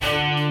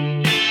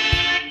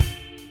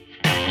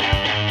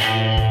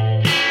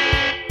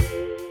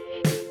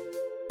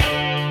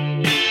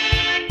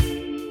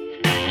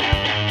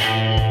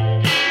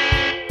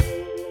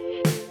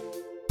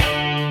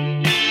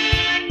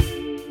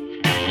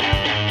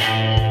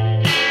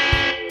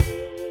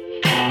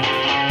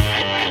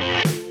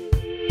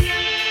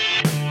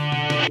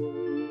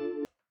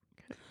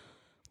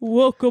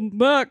welcome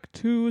back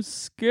to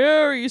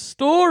Scary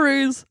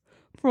Stories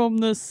from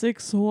the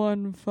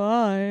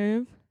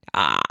 615.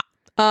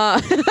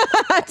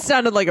 It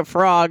sounded like a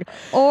frog.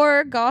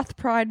 Or Goth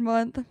Pride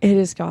Month. It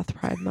is Goth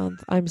Pride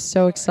Month. I'm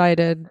so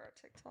excited.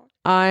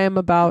 I am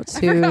about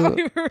to...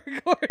 We were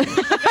recording.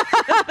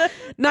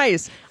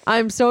 Nice.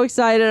 I'm so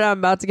excited. I'm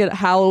about to get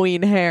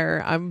Halloween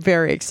hair. I'm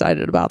very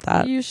excited about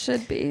that. You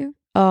should be.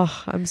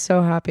 Oh, I'm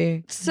so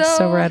happy. I'm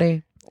so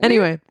ready.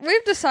 Anyway.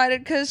 We've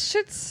decided, because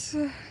shit's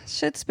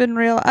been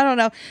real. I don't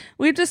know.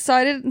 We've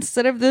decided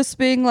instead of this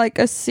being like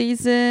a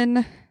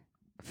season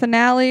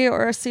finale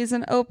or a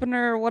season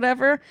opener or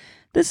whatever,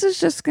 this is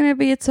just going to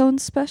be its own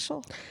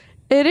special.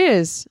 It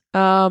is.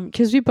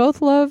 Because we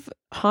both love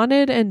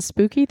haunted and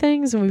spooky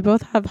things, and we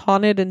both have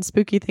haunted and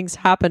spooky things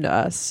happen to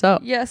us. So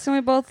yes, and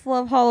we both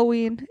love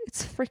Halloween.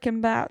 It's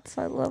freaking bats.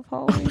 I love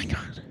Halloween. Oh my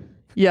god.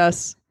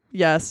 Yes.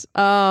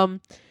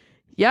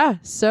 Yeah,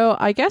 so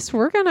I guess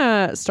we're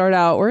gonna start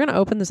out. We're gonna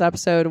open this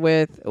episode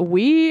with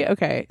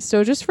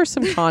so just for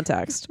some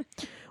context,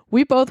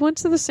 we both went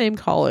to the same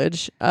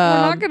college. We're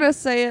not gonna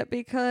say it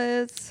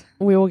because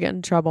we will get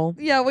in trouble.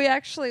 Yeah, we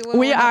actually will.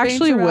 We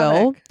actually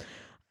will.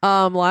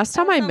 Last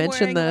time I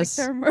mentioned this,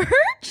 like, their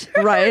merch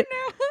right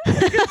now.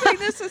 Good thing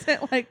this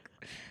isn't like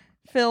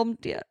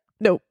filmed yet.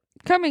 Nope.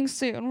 Coming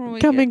soon when we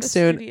get the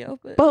studio,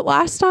 but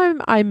last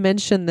time I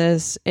mentioned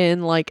this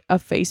in like a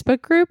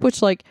Facebook group,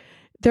 which like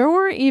there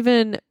weren't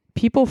even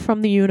people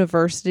from the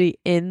university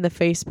in the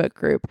Facebook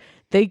group.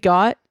 They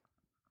got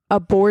a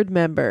board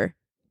member.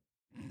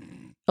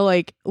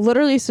 Like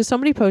literally, so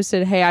somebody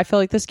posted, "Hey, I feel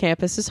like this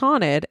campus is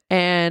haunted,"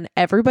 and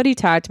everybody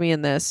tagged me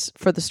in this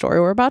for the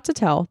story we're about to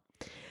tell.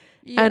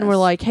 Yes. And we're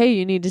like, "Hey,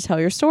 you need to tell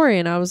your story."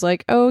 And I was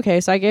like, "Oh,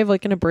 okay." So I gave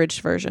like an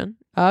abridged version.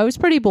 It was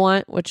pretty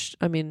blunt, which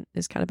I mean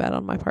is kind of bad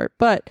on my part.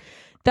 But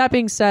that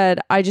being said,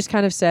 I just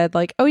kind of said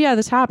like, "Oh yeah,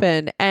 this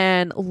happened,"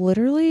 and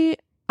literally,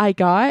 I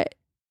got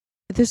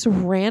this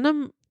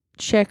random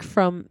chick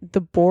from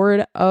the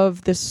board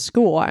of the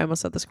school. I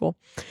almost said the school.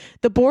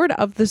 The board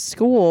of the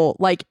school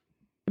like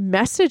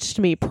messaged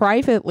me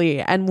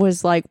privately and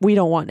was like, "We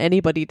don't want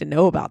anybody to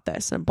know about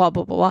this," and blah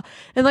blah blah blah,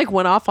 and like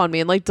went off on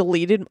me and like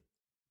deleted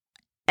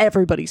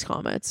everybody's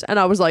comments. And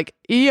I was like,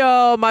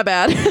 "Yo, my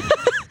bad."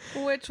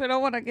 Which we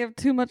don't want to give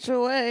too much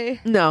away.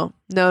 No.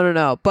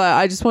 But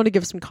I just want to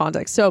give some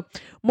context. So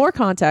more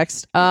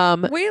context.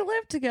 We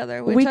lived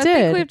together, which I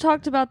think we've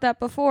talked about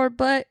that before,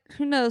 but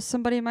who knows?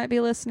 Somebody might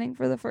be listening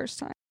for the first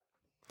time.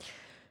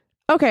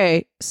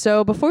 Okay,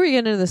 so before we get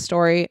into the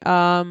story,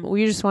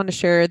 we just want to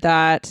share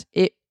that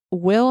it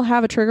will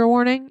have a trigger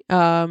warning.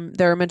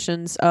 There are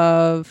mentions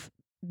of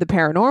the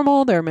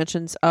paranormal. There are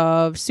mentions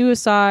of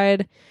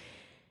suicide.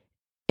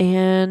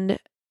 And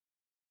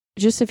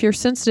just if you're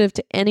sensitive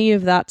to any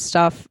of that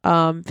stuff,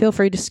 feel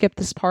free to skip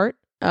this part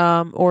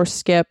or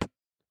skip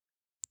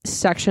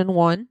section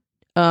 1.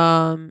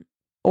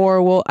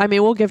 Or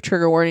we'll give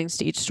trigger warnings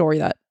to each story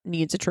that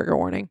needs a trigger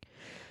warning.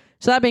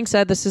 So that being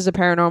said, this is a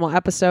paranormal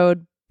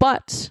episode,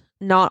 but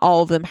not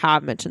all of them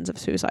have mentions of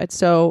suicide.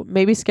 So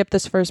maybe skip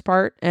this first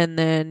part and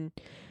then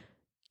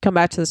come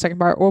back to the second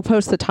part. We'll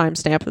post the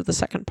timestamp of the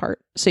second part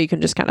so you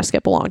can just kind of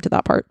skip along to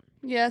that part.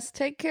 Yes,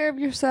 take care of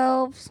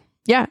yourselves.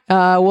 Yeah,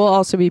 we'll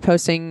also be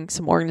posting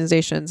some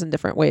organizations and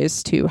different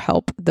ways to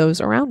help those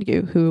around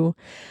you who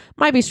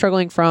might be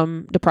struggling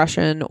from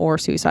depression or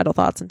suicidal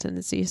thoughts and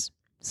tendencies.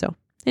 So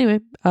anyway,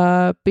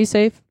 be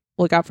safe,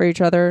 look out for each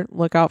other,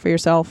 look out for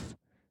yourself.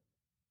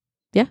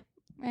 Yeah.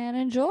 And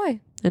enjoy.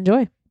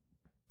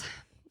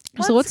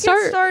 So let's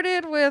get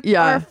started with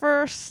our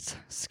first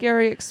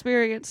scary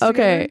experience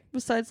together,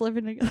 besides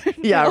living together.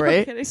 Yeah,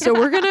 right. So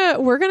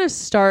we're gonna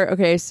start.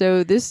 Okay,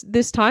 so this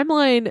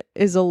timeline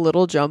is a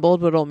little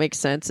jumbled, but it'll make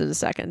sense in a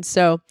second.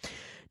 So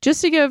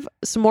just to give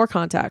some more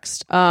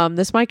context,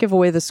 this might give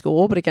away the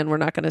school, but again, we're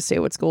not going to say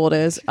what school it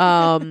is.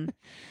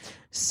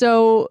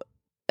 So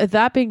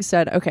that being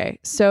said, okay,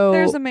 so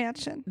there's a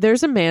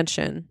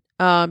mansion.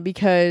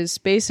 Because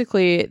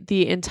basically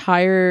the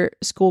entire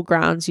school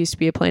grounds used to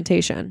be a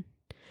plantation.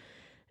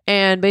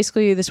 And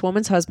basically this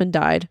woman's husband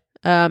died.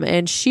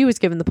 And she was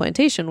given the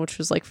plantation, which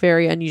was like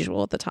very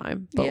unusual at the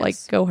time, but like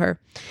go her.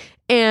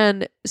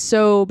 And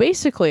so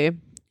basically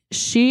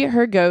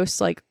her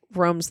ghost like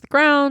roams the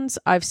grounds.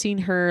 I've seen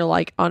her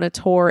like on a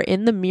tour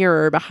in the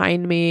mirror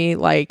behind me.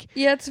 Like,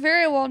 yeah, it's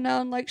very well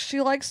known. Like she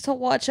likes to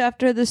watch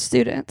after the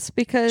students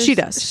because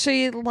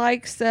she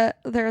likes that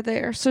they're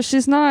there. So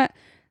she's not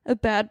a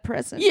bad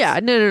presence. Yeah,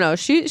 no.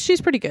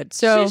 She's pretty good.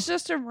 So she's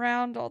just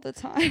around all the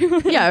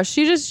time. Yeah,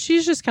 she's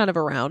just kind of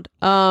around.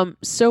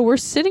 So we're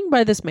sitting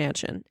by this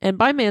mansion, and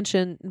by the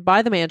mansion,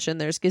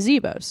 there's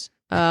gazebos.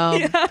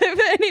 If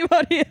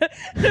anybody,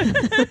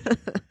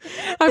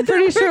 I'm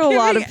pretty sure a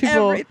lot of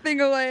people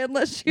everything away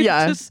unless you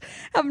just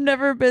have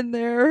never been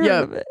there. Or heard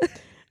of it.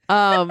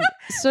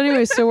 So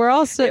anyway, so we're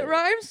all sitting. It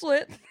rhymes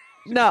with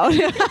no.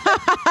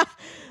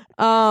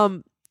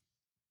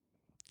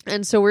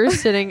 And so we're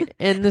sitting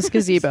in this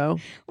gazebo.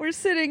 We're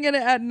sitting in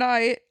it at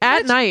night.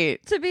 At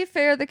night. To be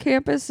fair, the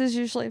campus is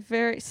usually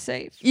very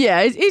safe. Yeah,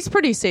 it's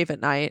pretty safe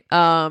at night.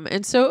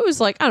 And so it was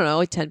like, I don't know,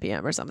 like 10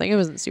 p.m. or something. It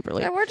wasn't super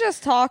late. And we're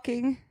just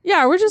talking.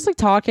 Yeah, we're just like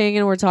talking,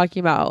 and we're talking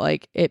about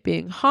like it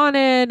being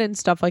haunted and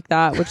stuff like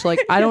that, which like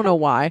I don't know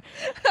why.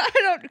 I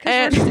don't,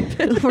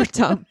 because we're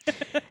dumb.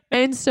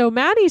 And so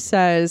Maddie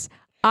says,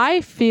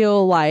 I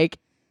feel like,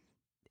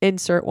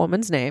 insert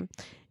woman's name,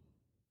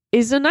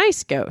 is a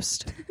nice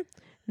ghost.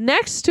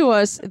 Next to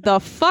us, the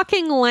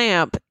fucking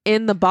lamp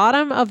in the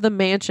bottom of the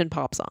mansion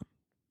pops on.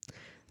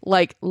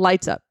 Like,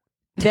 lights up.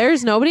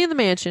 There's nobody in the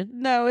mansion.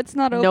 No, it's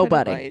not open.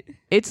 Nobody.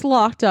 It's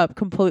locked up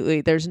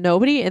completely. There's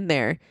nobody in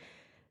there.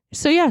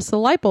 So, yes, the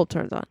light bulb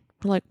turns on.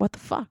 We're like, what the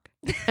fuck?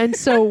 And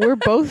so we're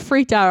both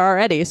freaked out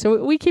already.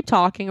 So we keep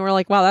talking, and we're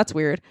like, wow, that's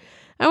weird.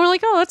 And we're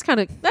like, oh, that's kind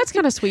of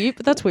sweet,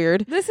 but that's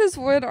weird. This is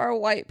when our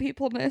white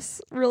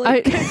peopleness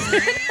really kicks in.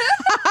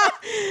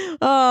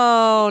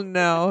 Oh,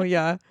 no.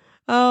 Yeah.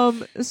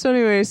 So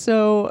anyway,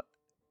 sorry,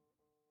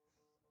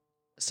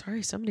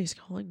 somebody's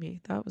calling me.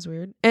 That was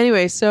weird.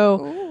 Anyway,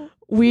 so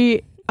Ooh.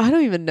 I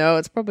don't even know.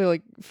 It's probably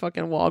like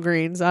fucking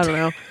Walgreens. I don't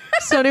know.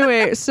 So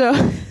anyway, so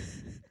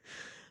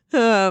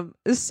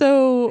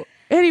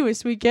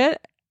anyways, we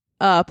get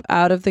up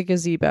out of the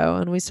gazebo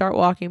and we start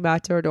walking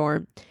back to our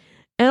dorm,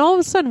 and all of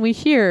a sudden we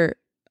hear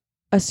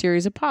a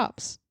series of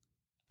pops.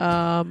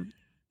 And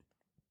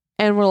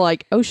we're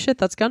like, oh shit,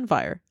 that's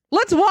gunfire.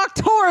 Let's walk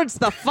towards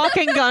the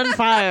fucking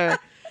gunfire.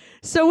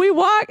 So we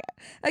walk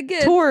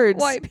again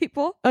towards white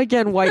people.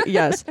 Again, white,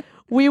 yes.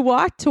 We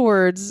walk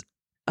towards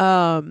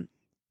this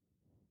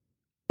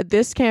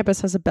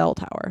campus has a bell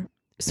tower.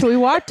 So we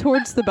walk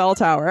towards the bell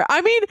tower.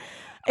 I mean,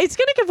 it's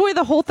gonna give away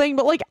the whole thing,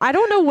 but like I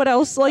don't know what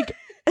else, like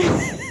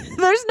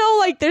there's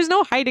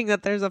no hiding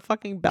that there's a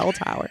fucking bell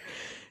tower.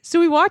 So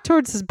we walk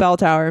towards this bell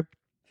tower.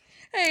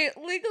 Hey,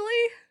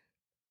 legally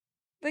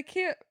they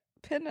can't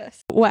pin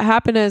us. What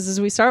happened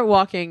is we start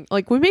walking,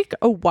 like we make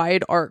a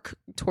wide arc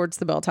towards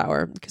the bell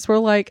tower because we're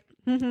like,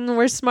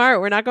 we're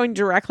smart. We're not going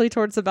directly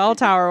towards the bell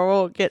tower or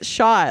we'll get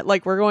shot.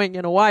 Like we're going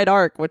in a wide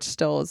arc, which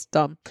still is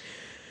dumb.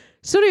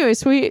 So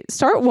anyways, we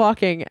start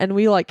walking and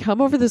we like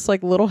come over this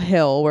like little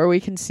hill where we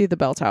can see the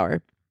bell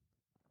tower.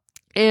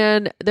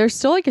 And there's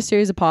still like a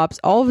series of pops.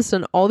 All of a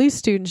sudden, all these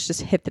students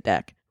just hit the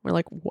deck. We're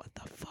like, what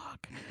the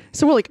fuck?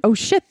 So we're like, oh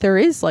shit, there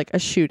is like a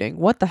shooting.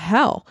 What the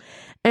hell?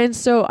 And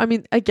so, I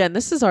mean, again,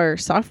 this is our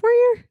sophomore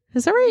year.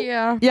 Is that right?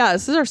 Yeah. Yeah,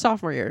 this is our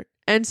sophomore year.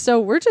 And so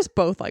we're just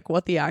both like,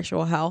 what the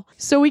actual hell?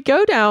 So we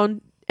go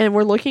down and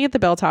we're looking at the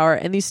bell tower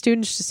and these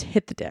students just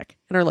hit the deck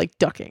and are like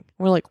ducking.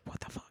 We're like, what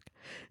the fuck?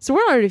 So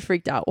we're already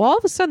freaked out. Well, all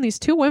of a sudden, these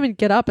two women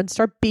get up and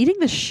start beating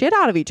the shit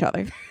out of each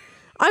other.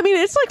 I mean,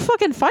 it's like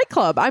fucking Fight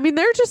Club. I mean,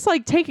 they're just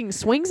like taking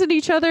swings at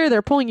each other.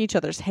 They're pulling each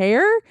other's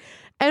hair.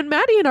 And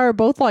Maddie and I are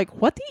both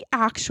like, what the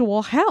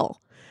actual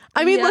hell?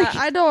 I mean, yeah,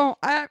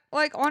 I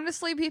like,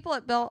 honestly, people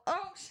at Bell.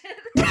 Oh, shit.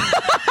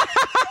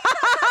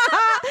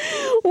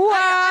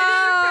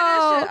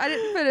 Wow. I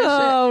didn't finish it.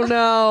 Oh,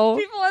 no.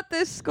 People at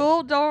this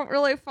school don't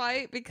really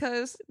fight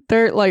because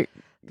they're like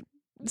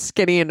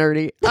skinny and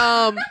nerdy.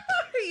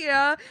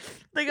 yeah,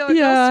 they go with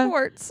no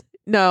sports.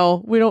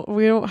 No, we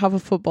don't have a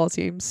football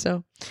team.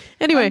 So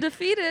anyway,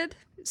 undefeated.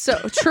 So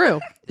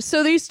true.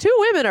 So these two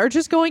women are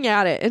just going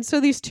at it. And so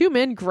these two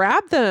men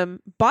grab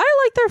them by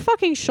like their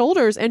fucking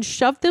shoulders and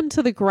shove them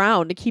to the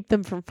ground to keep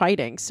them from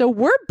fighting. So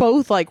we're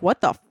both like,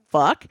 what the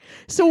fuck?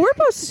 So we're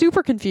both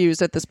super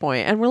confused at this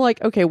point. And we're like,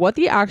 okay, what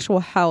the actual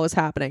hell is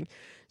happening?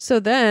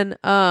 So then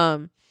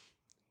after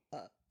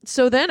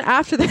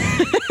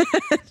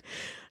that,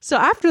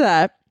 after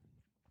that,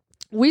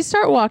 we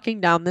start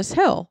walking down this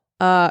hill.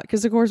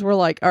 Because of course we're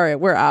like, all right,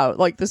 we're out.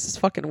 Like, this is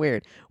fucking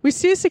weird. We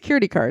see a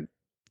security card.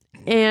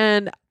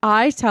 And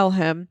I tell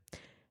him,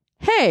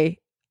 hey,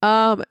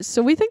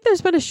 so we think there's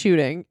been a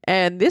shooting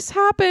and this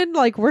happened.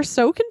 Like, we're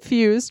so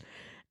confused.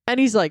 And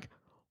he's like,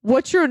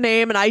 what's your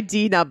name and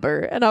ID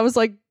number? And I was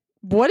like,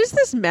 what does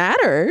this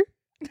matter?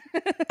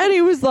 And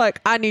he was like,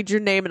 I need your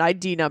name and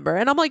ID number.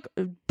 And I'm like,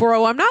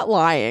 bro, I'm not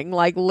lying.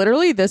 Like,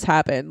 literally this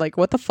happened. Like,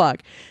 what the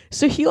fuck?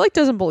 So he like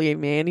doesn't believe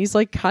me and he's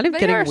like kind of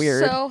getting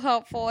weird. They are so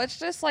helpful. It's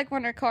just like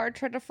when a car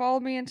tried to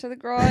follow me into the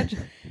garage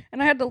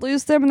and I had to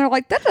lose them and they're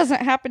like, that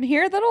doesn't happen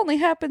here. That only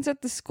happens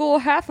at the school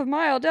half a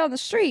mile down the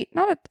street,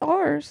 not at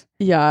ours.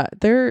 Yeah,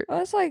 I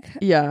was like,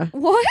 yeah.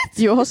 What?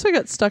 You also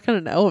got stuck in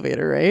an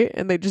elevator, right?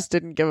 And they just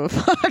didn't give a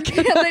fuck.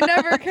 Yeah, they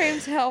never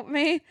came to help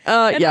me.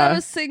 And yeah. I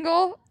was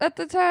single at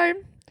the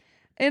time.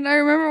 And I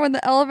remember when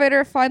the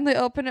elevator finally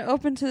opened, it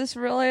opened to this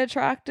really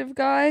attractive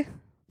guy.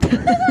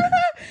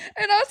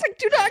 And I was like,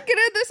 do not get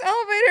in this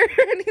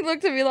elevator. And he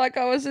looked at me like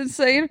I was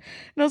insane. And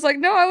I was like,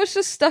 no, I was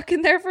just stuck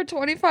in there for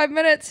 25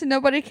 minutes and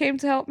nobody came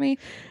to help me.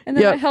 And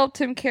then I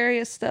helped him carry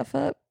his stuff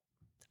up.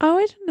 Oh,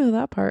 I didn't know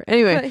that part.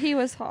 Anyway. But he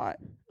was hot.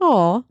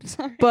 Oh.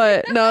 Sorry.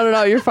 But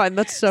no, you're fine.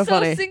 That's so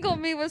funny. Single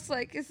me was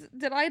like,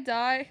 did I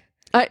die?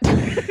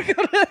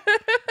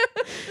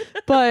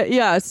 But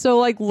yeah, so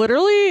like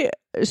literally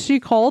she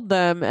called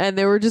them and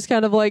they were just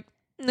kind of like,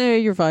 nah,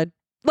 you're fine.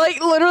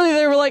 Like literally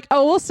they were like,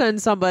 oh, we'll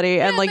send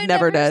somebody, and like they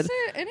never did.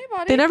 Sent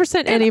anybody. They never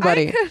sent And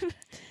anybody.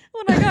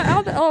 When I got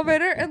out the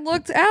elevator and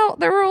looked out,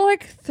 there were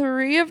like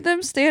 3 of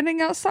them standing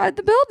outside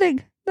the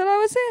building that I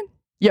was in.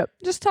 Yep.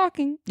 Just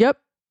talking. Yep.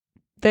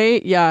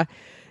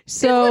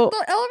 So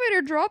the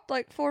elevator dropped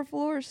like 4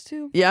 floors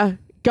too. Yeah.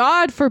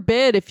 God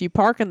forbid if you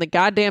park in the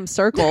goddamn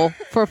circle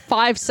for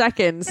 5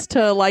 seconds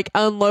to like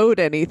unload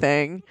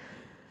anything.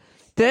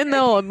 Then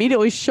they'll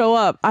immediately show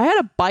up. I had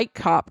a bike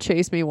cop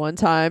chase me one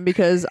time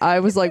because I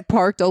was like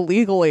parked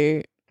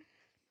illegally.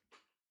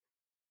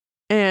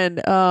 And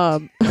we are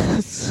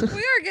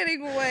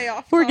getting way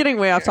off topic. We're getting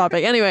way off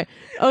topic. Anyway,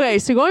 okay,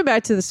 so going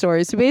back to the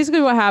story. So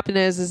basically what happened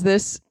is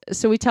this,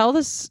 so we tell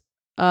this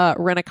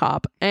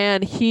rent-a-cop,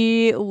 and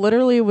he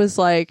literally was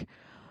like,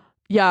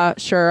 yeah,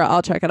 sure,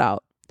 I'll check it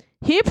out.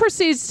 He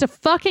proceeds to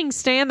fucking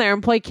stand there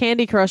and play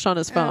Candy Crush on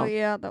his phone. Oh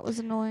yeah, that was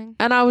annoying.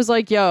 And I was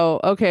like, yo,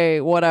 okay,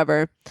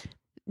 whatever.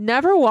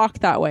 Never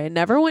walked that way.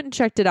 Never went and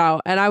checked it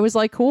out. And I was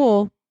like,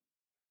 cool,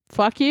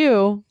 fuck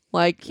you.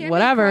 Like, Candy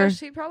whatever.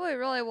 Crush, he probably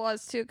really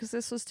was too, because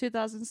this was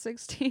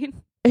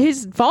 2016.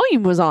 His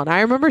volume was on.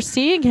 I remember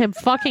seeing him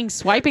fucking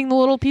swiping the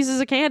little pieces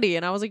of candy,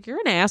 and I was like,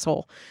 you're an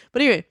asshole.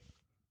 But anyway,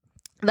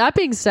 that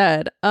being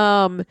said,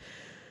 so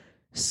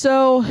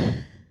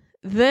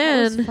then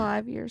That was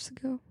 5 years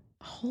ago.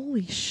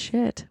 Holy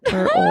shit,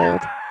 we're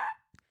old.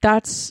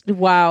 That's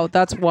wild.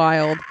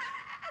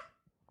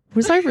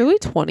 Was I really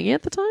 20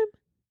 at the time?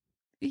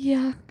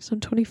 Yeah. Because I'm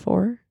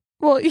 24.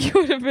 Well, you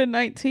would have been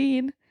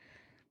 19.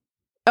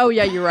 Oh,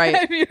 yeah, you're right.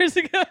 5 years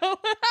ago.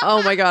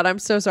 Oh, my God. I'm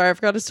so sorry. I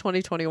forgot it's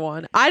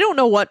 2021. I don't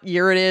know what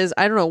year it is.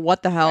 I don't know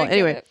what the hell.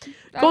 Anyway,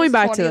 going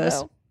back to this.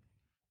 Though.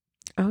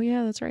 Oh,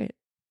 yeah, that's right.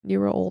 You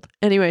were old.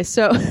 Anyway,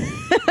 so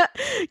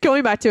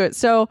going back to it.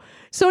 So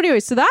anyway,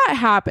 so that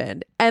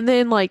happened. And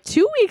then like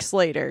 2 weeks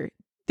later,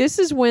 this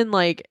is when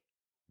like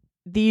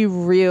the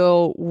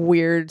real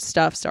weird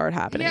stuff started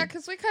happening. Yeah,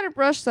 because we kind of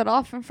brushed that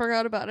off and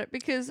forgot about it.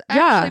 Because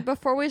actually,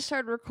 before we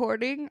started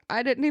recording,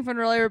 I didn't even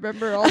really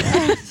remember all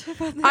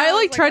that. I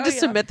like tried to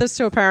submit this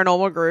to a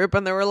paranormal group,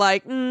 and they were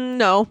like,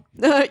 no,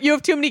 you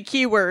have too many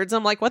keywords.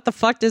 I'm like, what the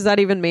fuck does that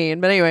even mean?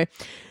 But anyway,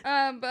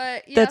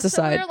 but yeah, that's so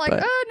aside. we were like,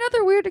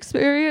 another weird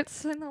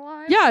experience in the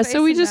life. Yeah,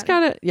 so we just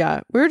kind of,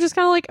 we were just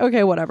kind of like,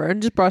 okay, whatever,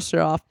 and just brushed it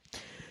off.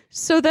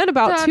 So then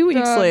about 2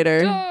 weeks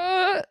later.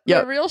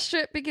 The real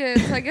shit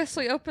begins. I guess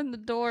we opened the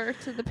door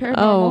to the paranormal.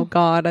 Oh,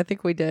 God. I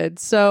think we did.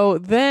 So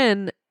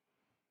 2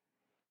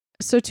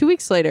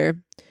 weeks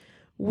later,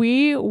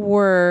 we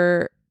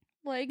were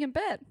laying in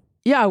bed.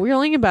 Yeah, we were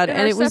laying in bed. In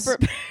and it was...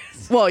 beds.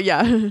 Well,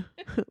 yeah.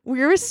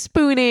 We were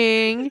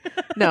spooning.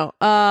 No.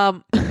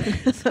 So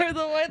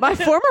my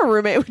former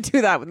roommate would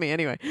do that with me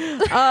anyway.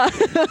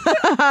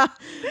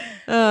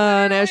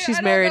 Now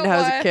she's married and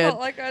has a kid. I felt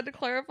like I had to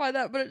clarify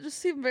that, but it just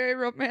seemed very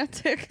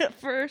romantic at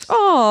first.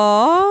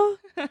 Aww.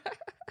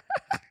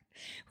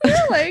 We were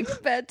laying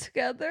in bed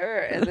together,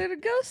 and then a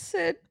ghost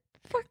said,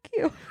 "Fuck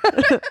you."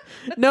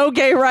 No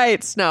gay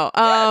rights. No.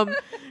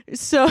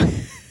 So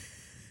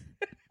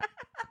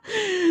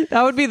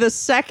that would be the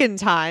second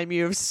time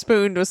you've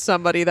spooned with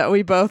somebody that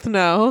we both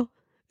know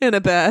in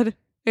a bed,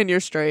 and you're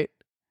straight.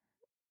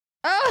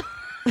 Oh.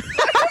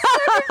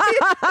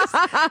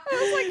 I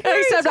was like,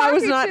 except I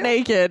was not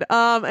naked.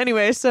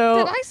 Anyway, so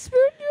did I spoon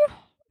you?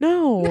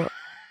 No.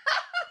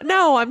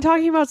 No, I'm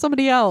talking about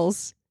somebody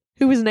else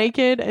who was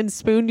naked and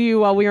spooned you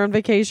while we were on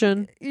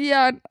vacation.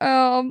 Yeah,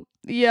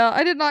 yeah,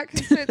 I did not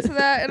consent to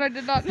that, and I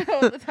did not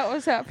know that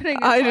was happening.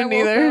 I didn't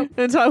either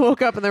until I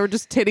woke up and there were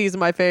just titties in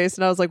my face,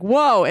 and I was like,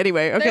 "Whoa!"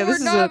 Anyway, okay,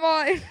 this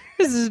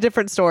is a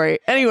different story.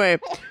 Anyway,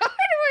 why do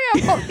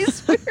we have all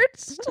these weird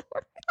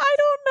stories? I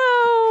don't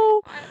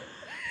know.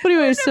 But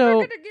anyway, we're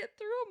never gonna get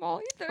through them all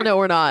either. No,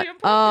 we're not.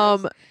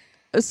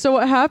 So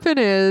what happened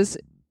is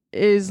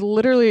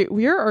literally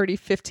we are already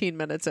 15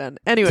 minutes in.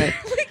 Anyway,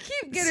 we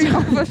keep getting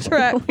off of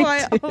track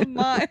by a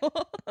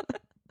mile.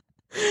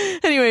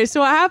 Anyway, so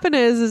what happened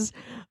is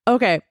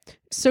okay.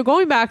 So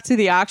going back to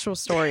the actual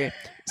story.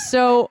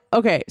 So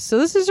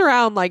this is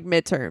around like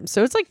midterms.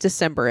 So it's like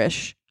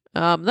December-ish.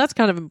 That's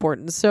kind of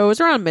important. So it's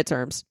around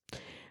midterms.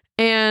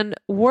 And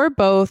we're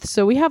both,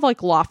 so we have like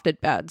lofted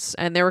beds,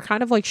 and they were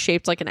kind of like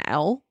shaped like an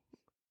L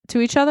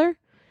to each other.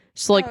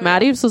 So like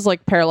Maddie's was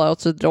like parallel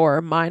to the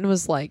door. Mine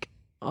was like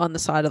on the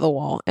side of the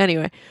wall.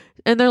 Anyway,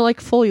 and they're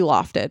like fully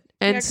lofted.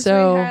 And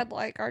so we had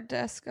like our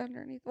desk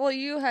underneath. Well,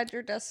 you had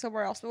your desk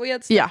somewhere else, but we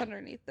had stuff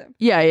underneath them.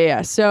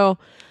 Yeah. So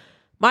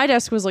my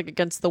desk was like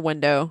against the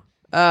window.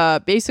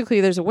 Basically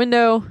there's a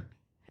window.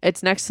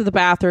 It's next to the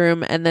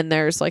bathroom, and then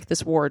there's like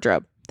this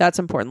wardrobe. That's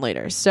important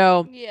later.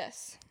 So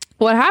yes.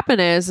 What happened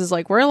is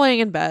like we're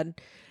laying in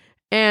bed,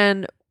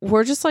 and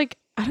we're just like,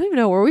 I don't even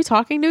know, were we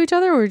talking to each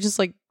other, or were we just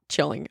like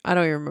chilling? I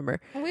don't even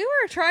remember. We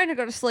were trying to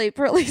go to sleep,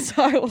 or at least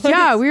I was.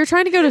 Yeah, we were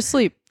trying to go to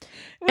sleep.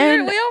 We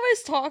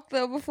always talk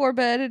though before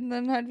bed, and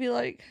then I'd be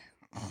like,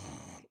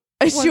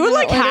 she would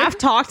like half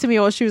talk to me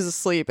while she was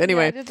asleep.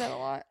 Anyway, yeah, I did that a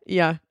lot.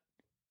 Yeah.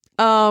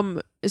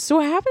 So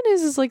what happened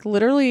is like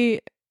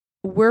literally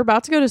we're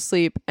about to go to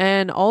sleep,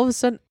 and all of a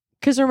sudden,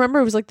 because remember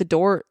it was like the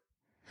door.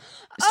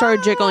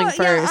 started jiggling Yeah,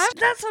 first.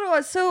 that's what it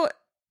was. So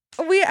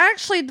we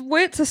actually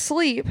went to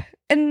sleep.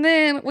 And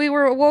then we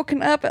were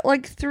woken up at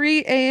like 3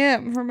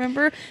 a.m.,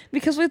 remember?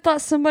 Because we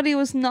thought somebody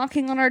was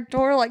knocking on our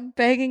door, like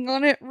banging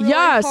on it really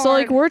hard. So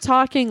like we're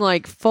talking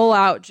like full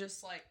out,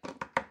 just like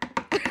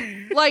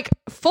like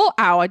full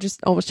out. I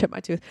just almost chipped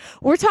my tooth.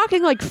 We're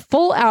talking like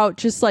full out,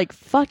 just like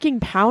fucking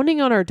pounding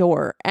on our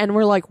door. And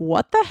we're like,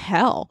 what the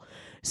hell?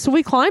 So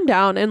we climb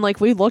down and like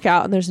we look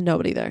out and there's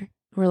nobody there.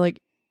 We're like,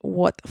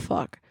 what the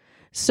fuck?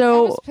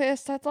 So I was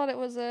pissed. I thought it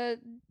was a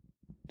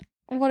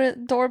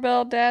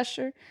doorbell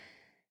dasher.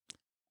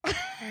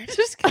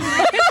 Just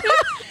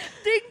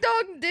ding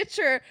dong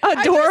ditcher.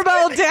 A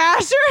doorbell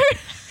dasher?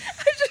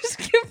 I just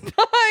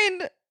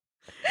combined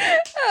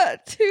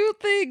two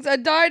things: a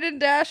dine and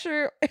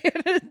dasher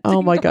and a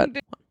oh my god.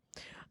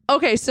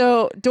 Okay,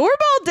 so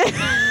doorbell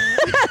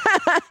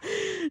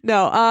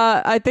No,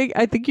 I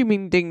think you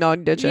mean ding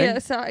dong ditching.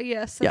 Yes,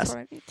 that's what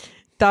I mean.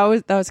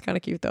 That was kind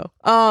of cute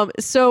though.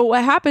 So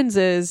what happens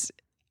is,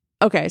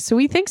 okay, so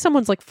we think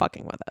someone's like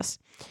fucking with us,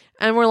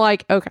 and we're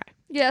like, okay.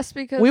 Yes,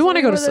 because we want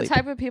to go to the sleep.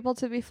 Type of people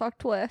to be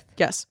fucked with.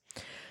 Yes.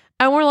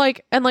 And we're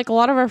like, and like a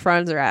lot of our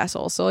friends are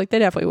assholes, so like they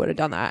definitely would have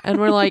done that. And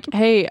we're like,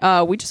 hey,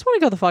 we just want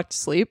to go the fuck to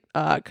sleep,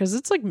 because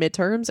it's like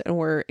midterms and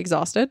we're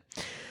exhausted.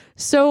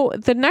 So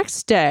the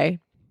next day,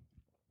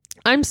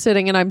 I'm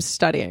sitting and I'm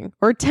studying,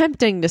 or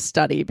attempting to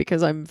study,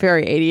 because I'm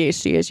very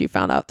ADHD, as you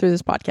found out through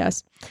this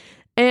podcast.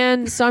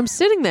 And so I'm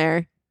sitting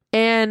there,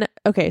 and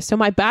okay, so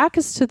my back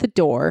is to the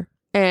door,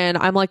 and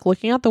I'm like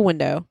looking out the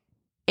window,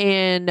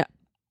 and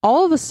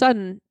all of a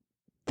sudden,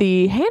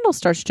 the handle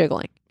starts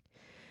jiggling.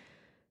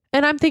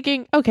 And I'm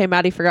thinking, okay,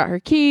 Maddie forgot her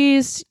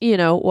keys,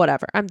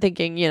 whatever. I'm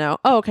thinking, oh,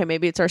 okay,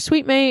 maybe it's our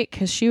suite mate,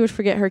 because she would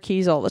forget her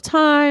keys all the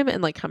time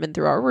and like come in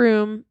through our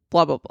room,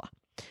 blah, blah, blah.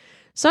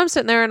 So I'm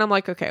sitting there and I'm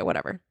like, okay,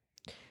 whatever.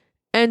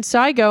 And so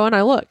I go and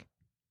I look.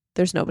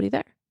 There's nobody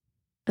there.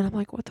 And I'm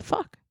like, what the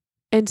fuck?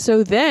 And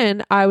so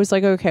then I was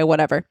like, okay,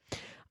 whatever.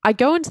 I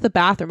go into the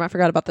bathroom. I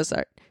forgot about this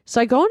part. So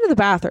I go into the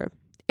bathroom.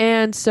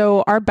 And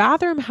so our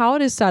bathroom, how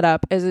it is set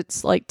up is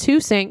it's like 2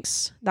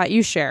 sinks that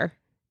you share.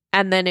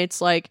 And then it's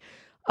like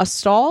a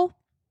stall.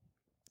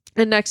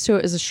 And next to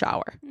it is a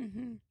shower.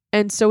 Mm-hmm.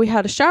 And so we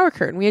had a shower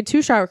curtain. We had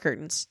 2 shower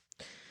curtains.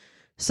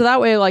 So that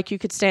way, like, you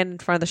could stand in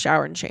front of the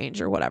shower and change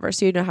or whatever.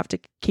 So you don't have to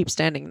keep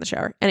standing in the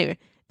shower. Anyway,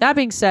 that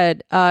being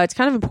said, it's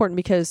kind of important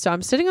because so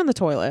I'm sitting on the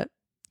toilet.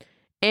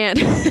 And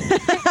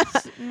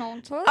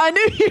I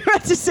knew you were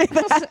about to say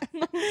that.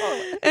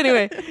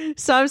 Anyway,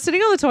 so I'm sitting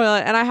on the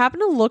toilet and I happen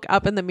to look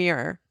up in the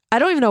mirror. I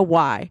don't even know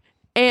why.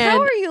 And how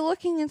are you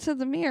looking into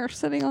the mirror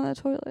sitting on the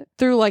toilet?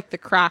 Through like the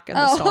crack in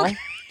the stall. Okay.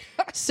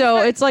 So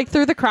it's like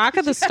through the crack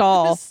of the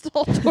stall. The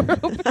stall door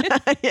open.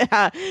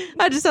 Yeah.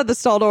 I just had the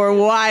stall door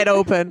wide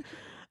open.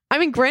 I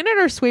mean, granted,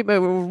 our suite mate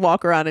would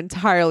walk around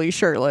entirely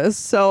shirtless.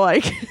 So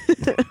like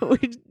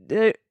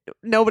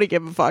nobody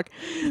gave a fuck.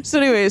 So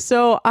anyway,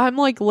 so I'm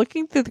like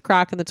looking through the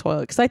crack in the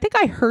toilet because I think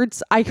I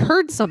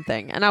heard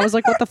something and I was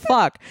like, what the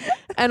fuck?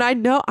 And I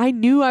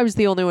knew I was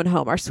the only one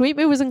home. Our suite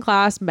mate was in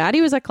class.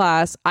 Maddie was at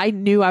class. I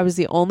knew I was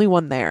the only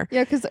one there.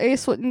 Yeah, because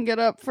Ace wouldn't get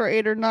up for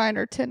 8 or 9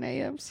 or 10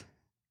 a.m.s.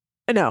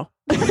 No.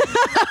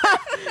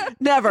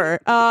 Never.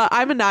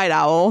 I'm a night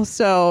owl.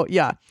 So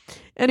yeah.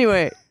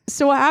 Anyway.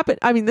 So what happened?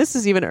 I mean, this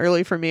is even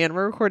early for me, and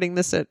we're recording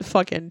this at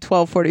fucking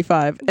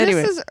 12:45.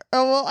 Anyway,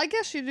 well, I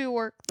guess you do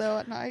work though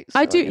at night. So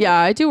I do. Yeah,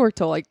 I do work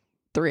till like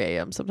 3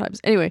 a.m. sometimes.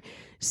 Anyway,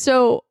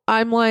 so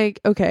I'm like,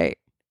 okay,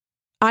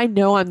 I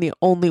know I'm the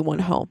only one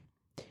home.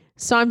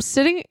 So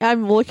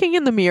I'm looking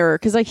in the mirror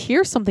because I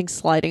hear something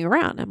sliding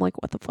around. I'm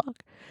like, what the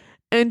fuck?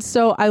 And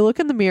so I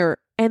look in the mirror,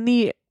 and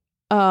the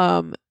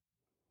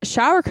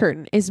shower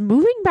curtain is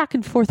moving back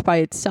and forth by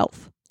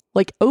itself,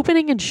 like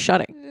opening and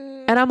shutting.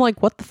 And I'm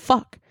like, what the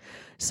fuck?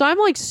 So I'm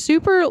like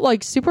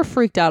super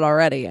freaked out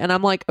already. And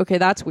I'm like, okay,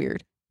 that's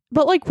weird.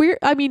 But like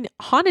I mean,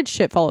 haunted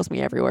shit follows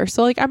me everywhere.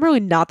 So like, I'm really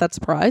not that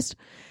surprised.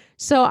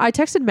 So I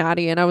texted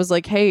Maddie and I was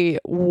like, hey,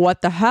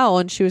 what the hell?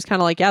 And she was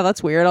kind of like, yeah,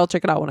 that's weird. I'll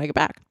check it out when I get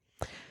back.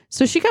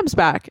 So she comes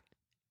back.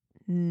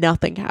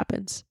 Nothing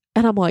happens.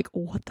 And I'm like,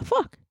 what the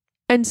fuck?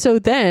 And so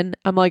then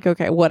I'm like,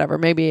 okay, whatever.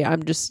 Maybe I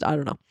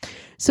don't know.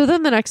 So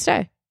then the next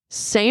day,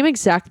 same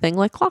exact thing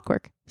like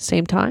clockwork.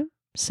 Same time,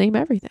 same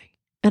everything.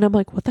 And I'm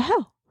like, what the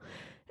hell?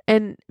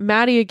 And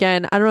Maddie,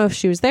 again, I don't know if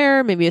she was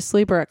there, maybe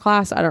asleep or at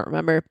class. I don't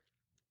remember.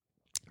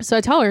 So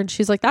I tell her and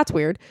she's like, that's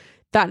weird.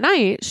 That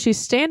night, she's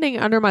standing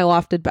under my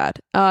lofted bed.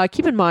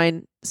 Keep in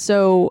mind,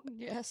 so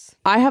yes,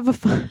 I have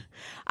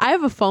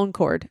a phone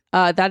cord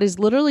that is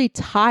literally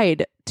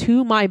tied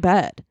to my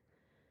bed.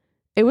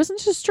 It wasn't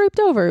just draped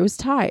over, it was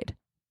tied.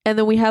 And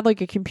then we had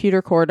like a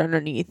computer cord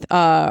underneath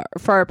for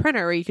our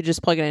printer where you could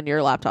just plug it into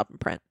your laptop and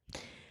print.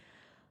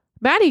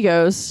 Maddie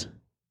goes,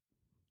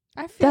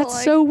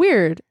 that's so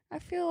weird. I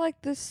feel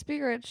like the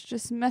spirit's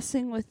just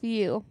messing with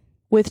you.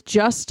 With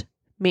just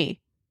me.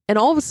 And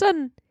all of a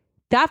sudden,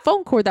 that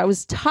phone cord that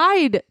was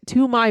tied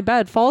to my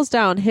bed falls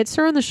down, hits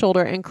her in the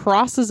shoulder, and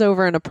crosses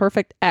over in a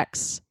perfect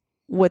X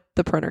with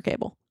the printer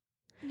cable.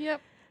 Yep.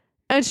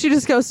 And she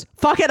just goes,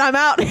 fuck it, I'm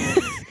out.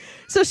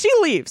 So she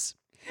leaves.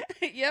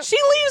 Yep. She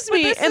leaves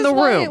me in the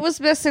room. It was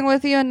messing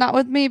with you and not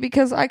with me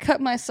because I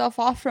cut myself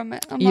off from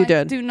it. You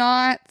did. Do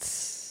not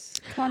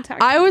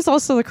contact I me. was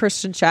also the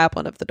Christian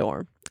chaplain of the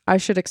dorm. I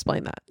should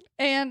explain that.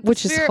 And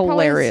which is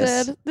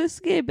hilarious. Said, this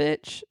gay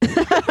bitch.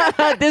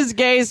 This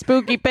gay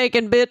spooky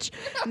pagan bitch.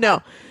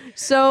 No.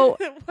 So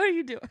what are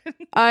you doing?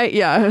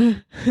 Yeah.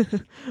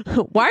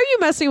 Why are you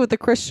messing with the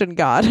Christian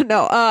God?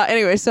 No.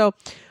 Anyway, so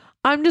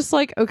I'm just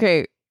like,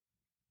 okay,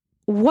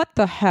 what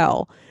the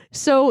hell?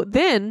 So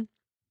then,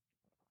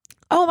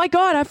 oh my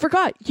God, I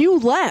forgot. You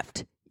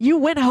left. You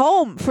went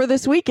home for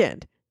this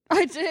weekend.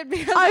 I did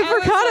because I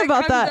forgot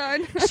about I'm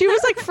that. done. She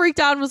was like freaked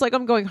out and was like,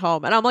 I'm going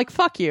home. And I'm like,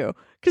 fuck you.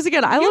 Because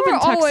again, I live in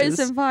Texas. You were always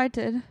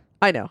invited.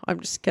 I know. I'm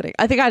just kidding.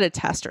 I think I had a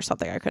test or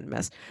something I couldn't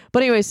miss.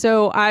 But anyway,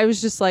 so I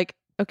was just like,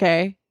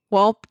 okay,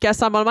 well,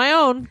 guess I'm on my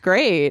own.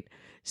 Great.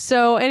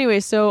 So anyway,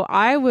 so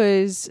I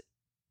was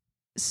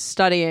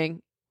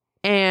studying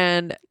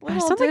and I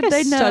sound like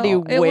I study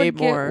way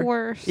more. Get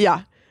worse.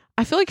 Yeah.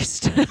 I feel like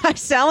I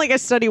sound like I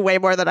study way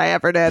more than I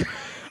ever did.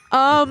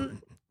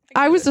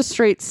 I was a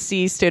straight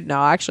C student.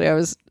 No, actually, I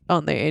was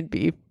on the A and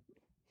B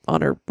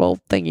honor roll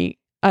thingy.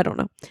 I don't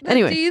know.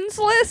 Anyway. Dean's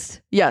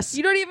list? Yes.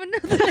 You don't even know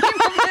the name of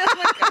it. Oh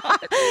my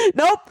God.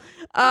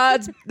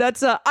 Nope.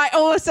 That's I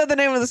almost said the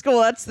name of the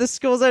school. That's the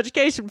school's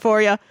education for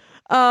you.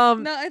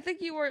 No, I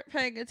think you weren't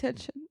paying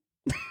attention.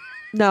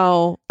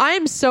 No. I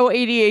am so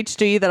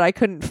ADHD that I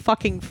couldn't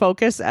fucking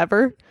focus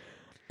ever.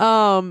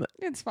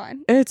 It's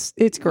fine. It's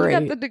great. You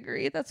got the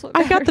degree. That's what I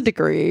matters. got the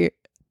degree.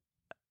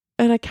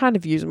 And I kind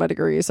of use my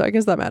degree, so I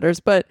guess that matters.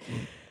 But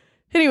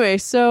anyway,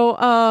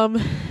 so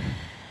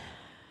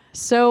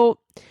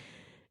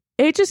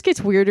it just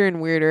gets weirder and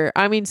weirder.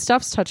 I mean,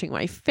 stuff's touching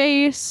my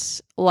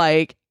face,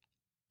 like,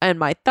 and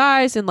my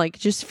thighs, and like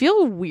just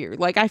feel weird.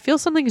 Like I feel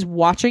something's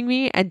watching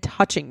me and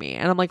touching me.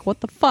 And I'm like,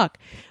 what the fuck?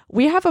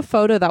 We have a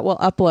photo that we'll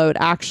upload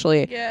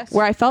actually, yes,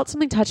 where I felt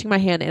something touching my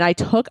hand and I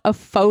took a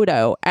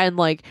photo and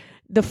like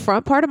the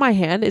front part of my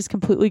hand is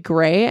completely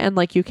gray and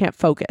like you can't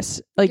focus.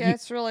 Like yeah,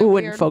 it's really you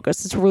wouldn't weird.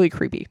 focus. It's really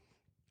creepy.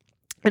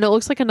 And it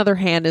looks like another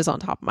hand is on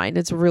top of mine.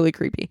 It's really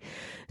creepy.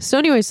 So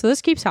anyway, so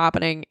this keeps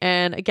happening.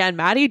 And again,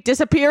 Maddie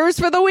disappears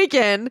for the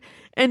weekend.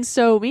 And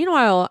so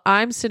meanwhile,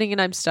 I'm sitting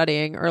and I'm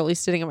studying, or at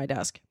least sitting at my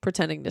desk,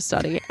 pretending to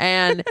study.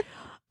 And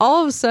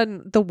all of a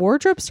sudden, the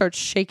wardrobe starts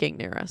shaking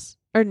near us,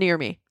 or near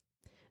me.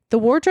 The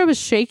wardrobe is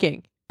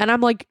shaking. And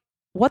I'm like,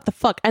 what the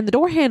fuck? And the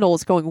door handle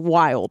is going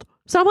wild.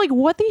 So I'm like,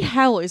 what the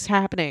hell is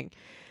happening?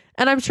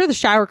 And I'm sure the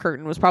shower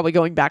curtain was probably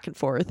going back and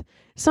forth.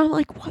 So I'm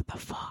like, what the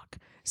fuck?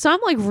 So I'm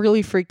like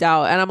really freaked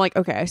out. And I'm like,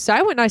 okay. So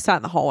I went and I sat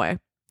in the hallway.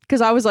 Because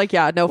I was like,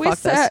 yeah, no, fuck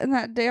this. We sat in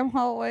that damn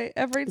hallway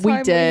every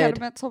time we had a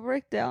mental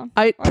breakdown.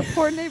 Our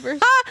poor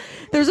neighbors.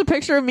 There's a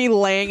picture of me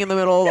laying in the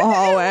middle of the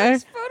hallway.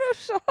 It's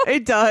Photoshop.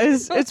 It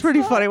does. It's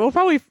pretty funny. We'll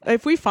probably,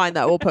 if we find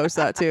that, we'll post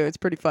that too. It's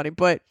pretty funny.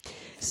 But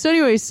so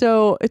anyway,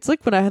 so it's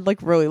like when I had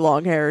like really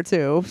long hair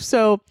too.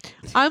 So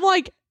I'm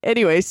like,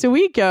 anyway, so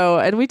we go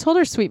and we told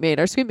our sweet mate.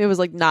 Our sweet mate was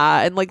like, nah,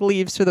 and like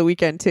leaves for the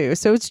weekend too.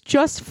 So it's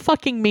just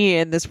fucking me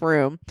in this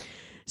room.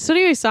 So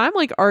anyway, so I'm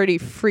like already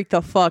freaked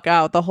the fuck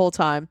out the whole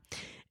time.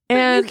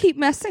 And you keep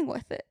messing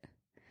with it.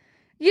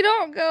 You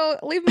don't go,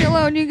 leave me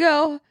alone. You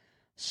go,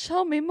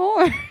 show me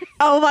more.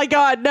 Oh my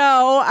God,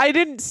 no. I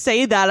didn't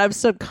say that. I've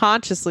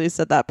subconsciously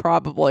said that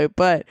probably.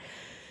 But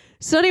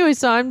so anyway,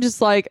 so I'm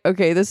just like,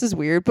 okay, this is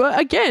weird. But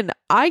again,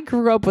 I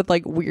grew up with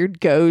like weird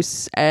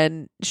ghosts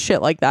and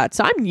shit like that.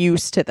 So I'm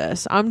used to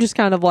this. I'm just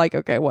kind of like,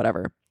 okay,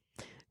 whatever.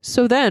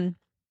 So then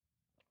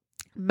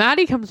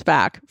Maddie comes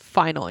back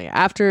finally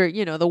after,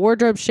 you know, the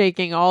wardrobe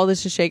shaking, all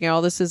this is shaking,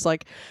 all this is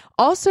like,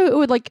 also it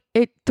would like,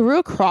 it threw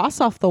a cross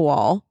off the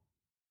wall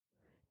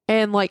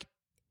and like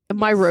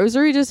my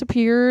rosary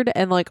disappeared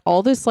and like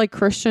all this like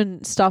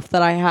Christian stuff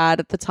that I had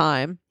at the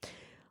time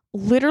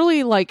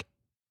literally like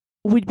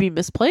would be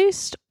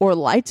misplaced or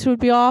lights would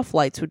be off,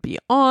 lights would be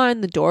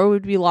on, the door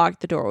would be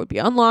locked, the door would be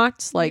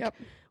unlocked. Like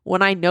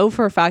when I know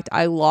for a fact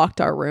I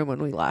locked our room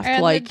when we left.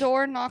 And like the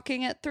door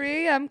knocking at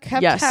 3 a.m.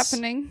 kept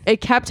happening.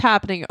 It kept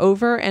happening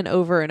over and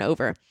over and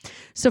over.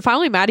 So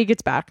finally Maddie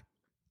gets back.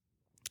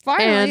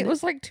 Finally, it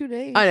was like 2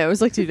 days. I know, it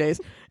was like 2 days.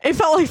 It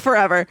felt like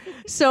forever.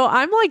 So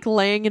I'm like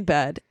laying in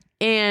bed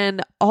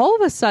and all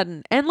of a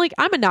sudden, and like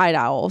I'm a night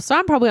owl, so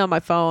I'm probably on my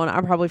phone.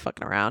 I'm probably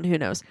fucking around. Who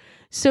knows?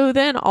 So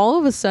then all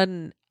of a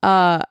sudden,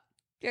 yeah,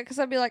 because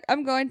I'd be like,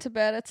 I'm going to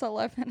bed. It's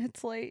 11.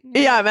 It's late.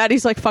 Yeah,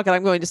 Maddie's like, fuck it,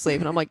 I'm going to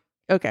sleep. And I'm like,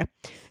 okay.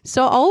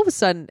 So all of a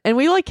sudden, and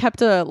we like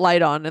kept a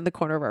light on in the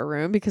corner of our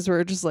room because we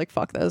were just like,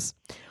 fuck this.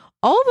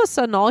 All of a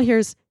sudden, all I hear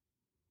is,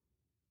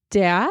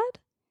 Dad?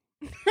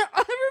 I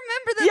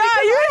remember that.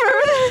 Yeah, you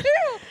remember that?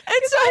 Too.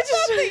 And so I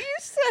thought that you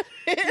said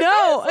it.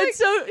 No, and like,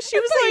 so she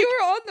was like, you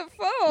were on the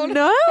phone.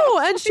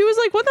 No, and she was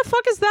like, what the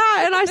fuck is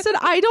that? And I said,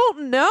 I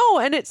don't know.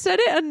 And it said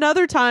it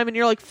another time, and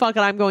you're like, fuck it,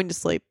 I'm going to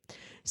sleep.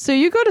 So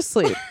you go to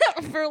sleep.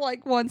 For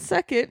like 1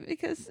 second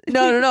because...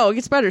 No, it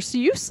gets better. So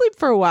you sleep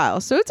for a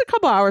while. So it's a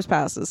couple hours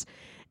passes.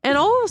 And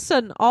all of a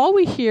sudden, all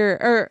we hear,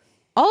 or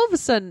all of a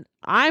sudden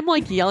I'm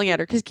like yelling at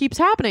her because it keeps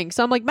happening.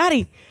 So I'm like,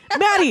 Maddie,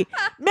 Maddie,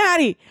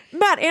 Maddie,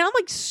 Maddie. And I'm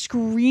like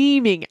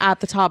screaming at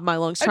the top of my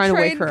lungs trying to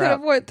wake her could up.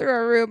 have went through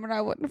her room and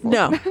I wouldn't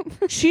have woken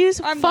up. She's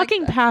I'm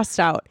fucking like that. passed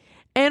out.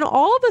 And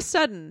all of a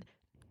sudden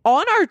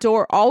on our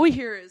door, all I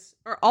hear is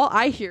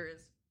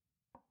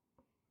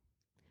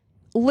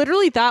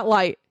literally that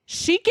light.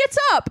 She gets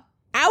up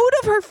out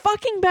of her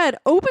fucking bed,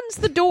 opens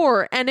the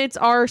door, and it's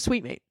our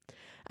suite mate.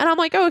 And I'm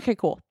like, oh, okay,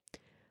 cool.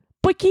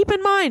 But keep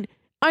in mind,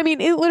 I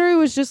mean, it literally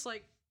was just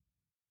like,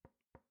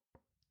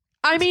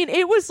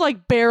 it was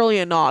like barely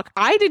a knock.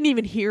 I didn't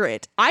even hear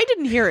it.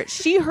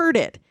 She heard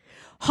it.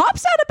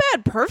 Hops out of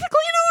bed, perfectly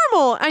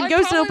normal, and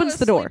goes and opens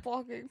the door.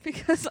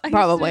 Because I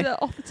Probably. used to do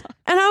that all the time.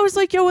 And I was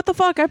like, yo, what the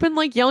fuck? I've been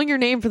like yelling your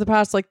name for the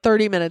past like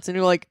 30 minutes. And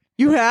you're like,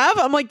 you have?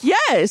 I'm like,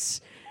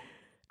 yes.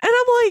 And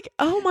I'm like,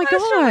 oh my I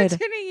was probably God.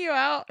 tuning you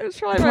out. It was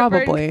probably my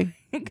brain Probably.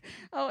 thinking,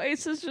 oh,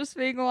 Ace is just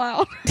being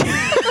loud.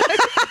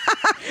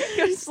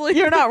 Go to sleep.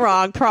 You're not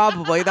wrong.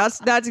 Probably. That's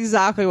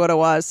exactly what it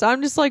was. So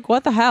I'm just like,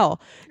 what the hell?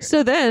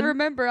 So then.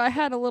 Remember, I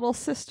had a little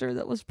sister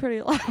that was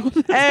pretty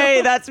loud.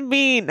 Hey, that's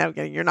mean. No, I'm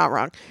kidding. You're not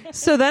wrong.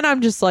 So then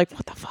I'm just like,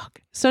 what the fuck?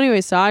 So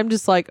anyway, so I'm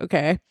just like,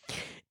 okay.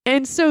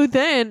 And so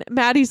then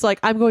Maddie's like,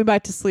 I'm going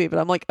back to sleep.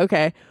 And I'm like,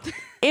 okay.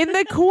 In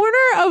the corner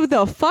of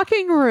the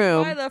fucking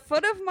room. By the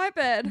foot of my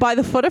bed. By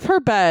the foot of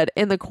her bed,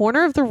 in the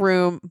corner of the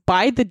room,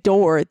 by the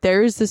door,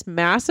 there is this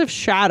massive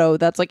shadow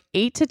that's like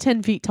 8 to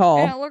 10 feet tall.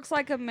 And it looks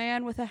like a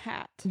man with a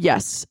hat.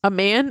 Yes. A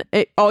man.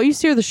 All you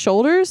see are the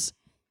shoulders,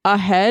 a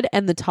head,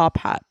 and the top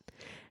hat.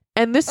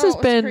 And this has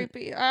been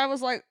creepy. I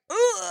was like,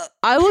 ugh.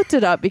 I looked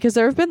it up because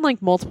there have been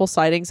like multiple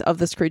sightings of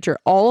this creature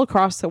all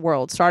across the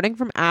world, starting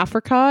from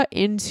Africa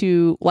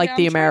into like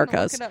the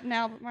Americas. I'm trying to look it up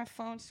now, but my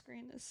phone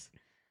screen is.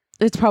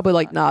 It's probably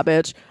like, nah,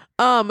 bitch.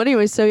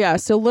 Anyway, so yeah.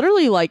 So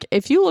literally, like,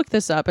 if you look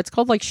this up, it's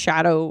called like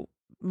Shadow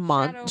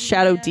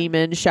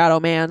Demon, Shadow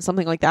Man,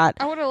 something like that.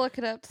 I want to look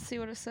it up to see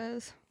what it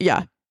says.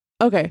 Yeah.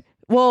 Okay.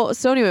 Well,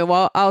 so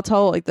anyway, I'll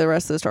tell like the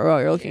rest of the story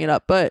while you're looking it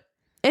up. But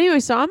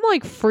anyway, so I'm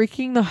like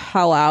freaking the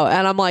hell out.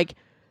 And I'm like,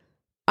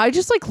 I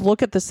just like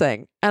look at this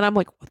thing and I'm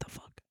like, what the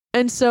fuck?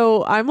 And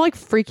so I'm like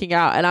freaking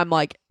out and I'm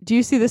like, do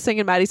you see this thing?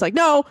 And Maddie's like,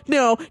 no,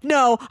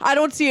 I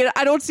don't see it.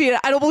 I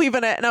don't believe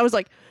in it. And I was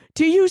like,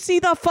 do you see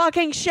the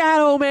fucking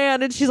shadow,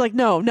 man? And she's like,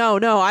 no,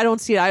 I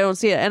don't see it.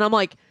 And I'm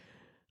like,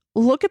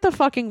 look at the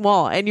fucking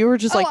wall. And you were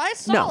just like, I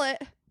saw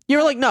it. You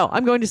were like, no,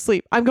 I'm going to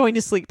sleep.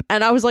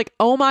 And I was like,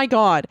 oh my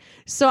God.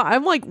 So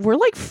I'm like, we're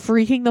like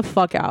freaking the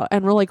fuck out.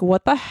 And we're like,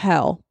 what the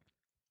hell?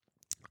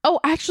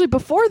 Oh, actually,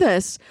 before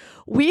this,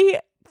 we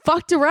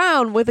fucked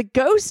around with a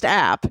ghost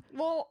app.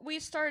 Well, we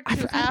started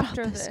to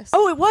after this.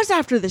 Oh, it was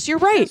after this. You're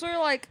right. Because we were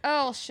like,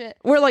 oh shit.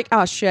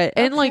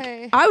 And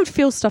like, I would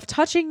feel stuff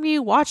touching me,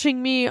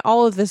 watching me,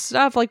 all of this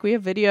stuff. Like, we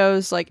have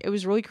videos. Like, it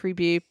was really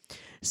creepy.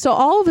 So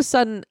all of a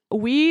sudden,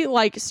 we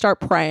like start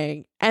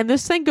praying, and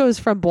this thing goes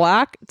from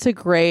black to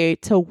gray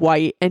to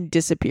white and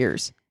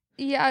disappears.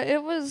 Yeah,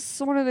 it was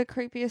one of the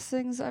creepiest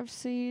things I've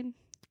seen.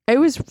 It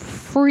was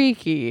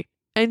freaky.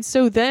 And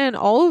so then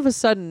all of a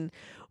sudden,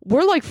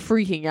 we're like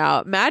freaking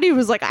out. Maddie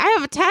was like, I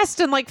have a test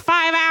in like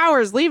 5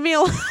 hours. Leave me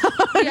alone.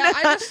 Yeah,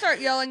 I just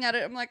start yelling at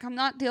it. I'm like, I'm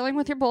not dealing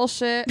with your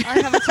bullshit. I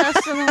have a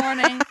test in the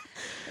morning.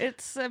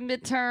 It's a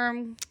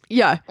midterm.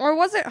 Yeah. Or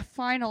was it a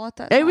final at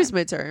that time? It was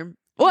midterm.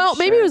 Well,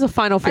 maybe it was a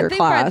final for your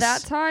class. I think by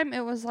that time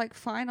it was like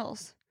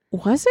finals.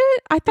 Was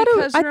it? I thought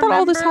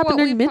all this happened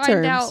during midterms.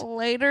 Find out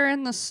later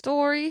in the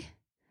story.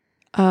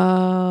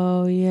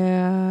 Oh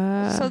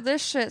yeah. So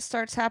this shit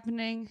starts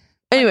happening.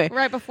 Anyway,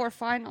 right before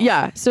finals.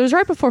 Yeah, so it was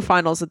right before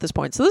finals at this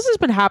point. So this has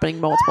been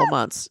happening multiple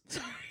months.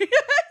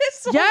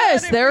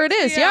 Yes, there it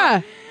is.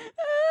 Yeah.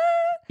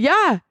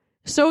 Yeah.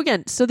 So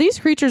again, these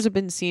creatures have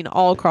been seen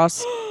all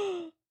across.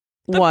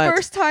 The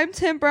first time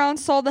Tim Brown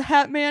saw the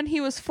Hat Man, he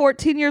was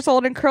 14 years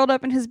old and curled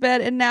up in his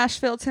bed in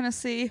Nashville,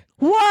 Tennessee.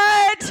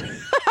 What?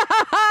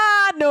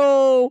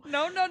 No.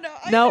 No.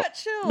 I got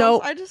chills.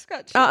 Nope. I just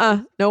got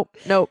chills.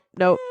 Nope.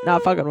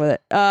 Not fucking with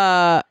it.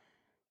 No,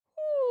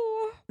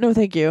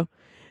 thank you.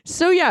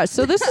 So yeah,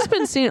 this has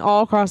been seen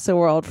all across the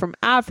world, from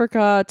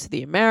Africa to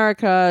the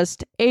Americas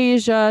to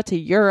Asia to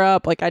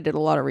Europe. Like, I did a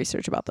lot of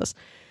research about this.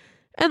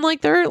 And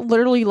like, they're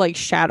literally like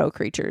shadow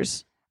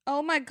creatures.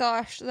 Oh my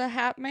gosh, the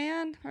Hat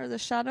Man or the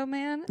Shadow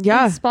Man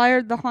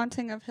inspired The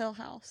Haunting of Hill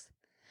House.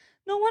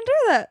 No wonder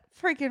that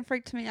freaking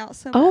freaked me out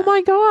so much. Oh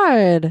my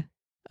God.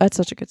 That's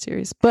such a good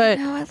series. But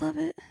I love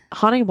it.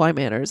 Haunting of Bly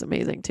Manor is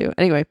amazing too.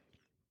 Anyway,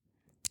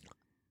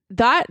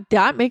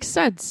 that makes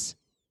sense.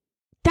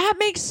 That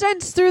makes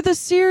sense through the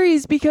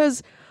series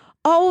because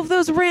all of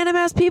those random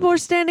ass people are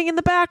standing in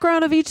the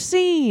background of each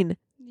scene.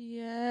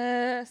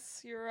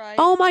 Yes, you're right.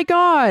 Oh my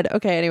God.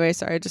 Okay, anyway,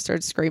 sorry, I just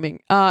started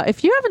screaming.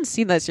 If you haven't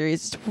seen that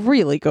series, it's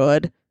really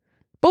good.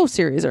 Both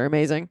series are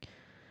amazing.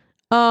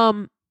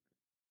 Yeah.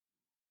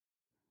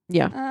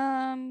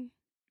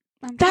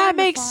 That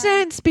makes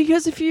sense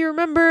because if you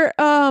remember,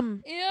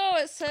 Ew,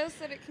 it says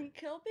that it can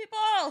kill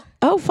people.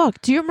 Oh fuck.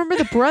 Do you remember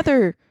the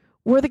brother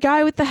where the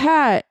guy with the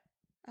hat?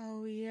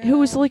 Oh, yeah. who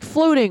was like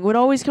floating would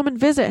always come and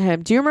visit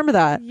him. Do you remember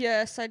that?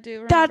 Yes, I do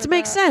remember That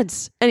makes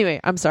sense. Anyway,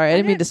 I'm sorry. I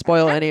didn't mean to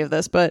spoil any of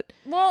this, but...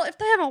 Well, if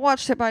they haven't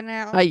watched it by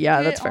now,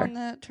 yeah, get that's fair. on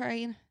the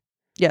train.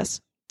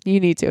 Yes, you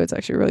need to. It's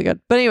actually really good.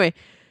 But anyway,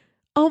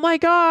 oh my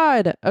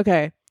God.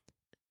 Okay.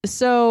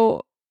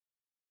 So...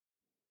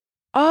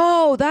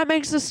 Oh, that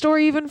makes the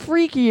story even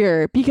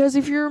freakier. Because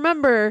if you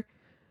remember...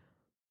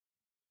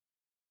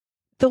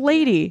 The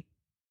lady...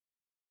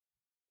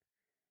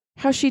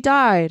 How she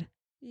died.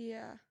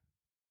 Yeah.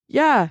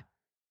 Yeah.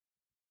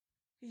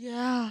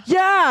 Yeah.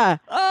 Yeah.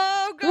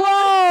 Oh, God.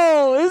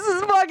 Whoa, this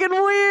is fucking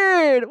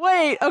weird.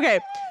 Wait, okay.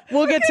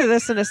 We'll get to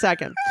this in a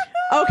second.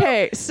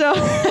 Okay, so...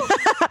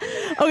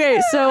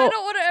 okay, so... I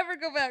don't want to ever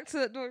go back to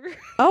that door.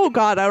 Oh,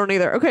 God, I don't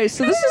either. Okay,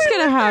 so this is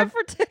going to have...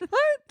 For 10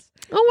 months.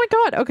 Oh, my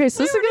God. Okay,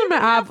 so this is going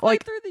to have,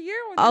 like, through the year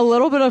a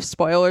little bit of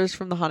spoilers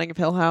from The Haunting of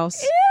Hill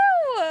House. Ew.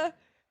 Sorry,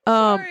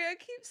 I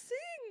keep seeing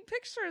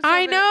pictures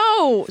I of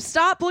know.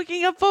 Stop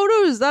looking up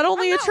photos. That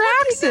only I'm not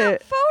attracts looking it.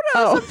 up photos.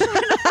 Oh. I'm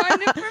trying to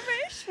find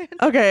information.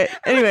 Okay,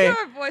 anyway.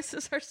 Our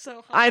voices are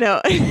so high. I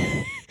know.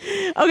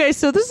 Okay,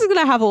 so this is going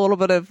to have a little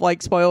bit of,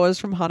 like, spoilers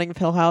from Haunting of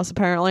Hill House,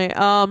 apparently.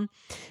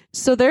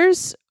 So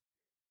there's...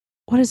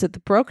 What is it? The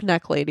broken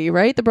neck lady,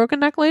 right? The broken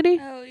neck lady?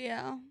 Oh,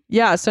 yeah.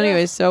 Yeah, so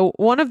anyways, so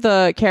one of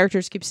the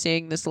characters keeps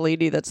seeing this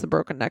lady that's the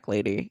broken neck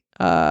lady.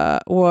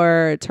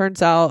 Or it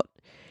turns out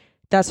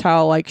that's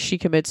how, like, she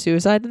commits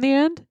suicide in the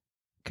end.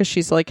 Because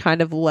she's, like,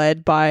 kind of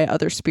led by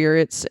other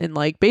spirits. And,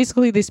 like,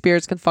 basically these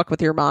spirits can fuck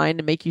with your mind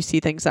and make you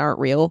see things that aren't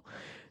real.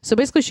 So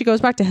basically she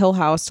goes back to Hill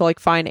House to, like,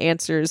 find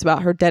answers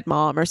about her dead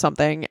mom or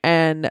something.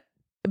 And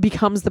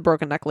becomes the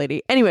broken neck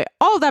lady. Anyway,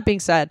 all of that being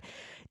said,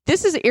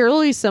 this is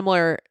eerily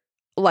similar,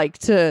 like,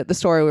 to the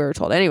story we were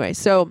told. Anyway,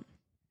 so...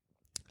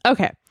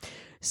 Okay.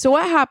 So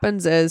what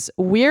happens is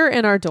we're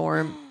in our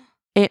dorm.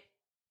 And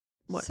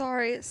what?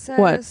 Sorry, it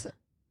says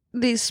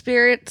these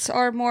spirits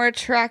are more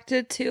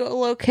attracted to a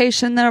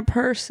location than a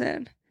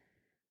person.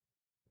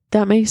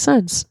 That makes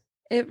sense.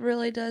 It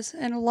really does.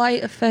 And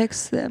light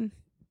affects them.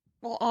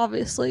 Well,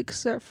 obviously,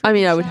 because they're... I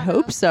mean, I would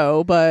hope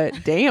so,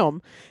 but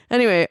damn.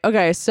 Anyway,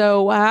 okay,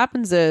 so what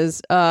happens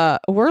is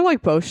we're,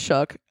 like, both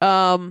shook.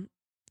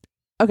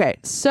 Okay,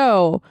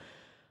 so...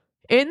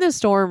 in the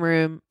dorm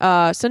room,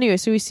 so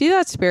we see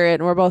that spirit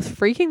and we're both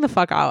freaking the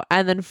fuck out.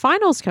 And then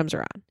finals comes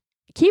around.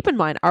 Keep in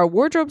mind, our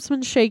wardrobe's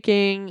been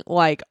shaking.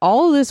 Like,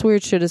 all of this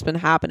weird shit has been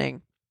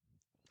happening.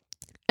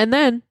 And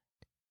then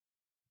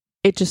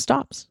it just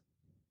stops.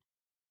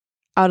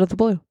 Out of the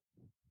blue.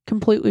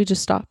 Completely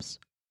just stops.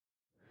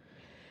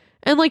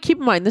 And, like, keep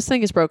in mind, this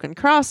thing is broken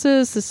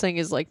crosses. This thing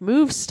is, like,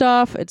 moved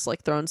stuff. It's,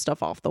 like, thrown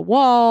stuff off the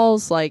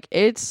walls. Like,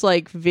 it's,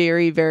 like,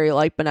 very, very,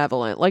 like,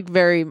 benevolent. Like,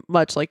 very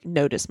much, like,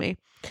 notice me.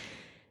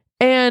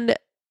 And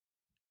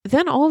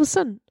then all of a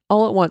sudden,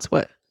 all at once,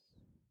 what?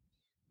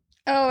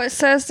 Oh, it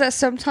says that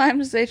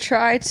sometimes they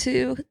try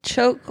to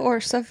choke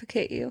or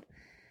suffocate you.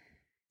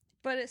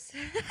 But it's...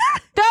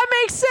 That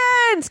makes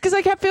sense! Because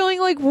I kept feeling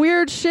like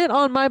weird shit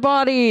on my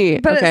body.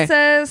 But okay. It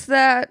says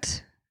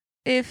that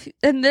if...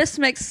 And this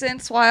makes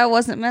sense why I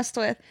wasn't messed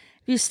with.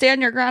 If you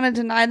stand your ground and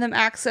deny them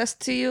access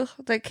to you,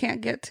 they can't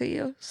get to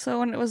you. So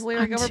when it was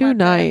leering over my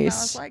bed, I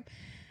was like...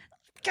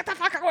 Get the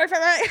fuck away from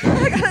me!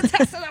 I got a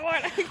text in the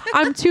morning.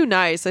 I'm too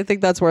nice. I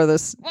think that's where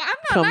this I'm not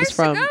comes nice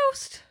from. To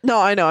ghost. No,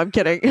 I know. I'm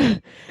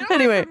kidding.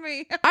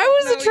 Anyway, I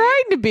wasn't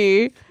trying to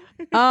be.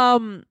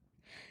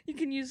 You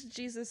can use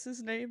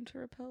Jesus' name to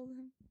repel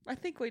them. I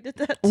think we did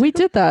that. We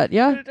did that.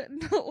 Yeah. But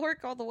it didn't work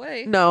all the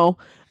way. No.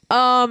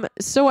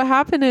 So what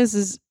happened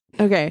is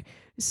okay.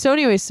 So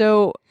anyway,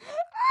 so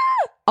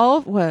all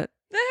of what?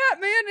 The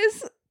Hat Man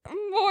is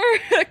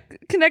more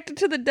connected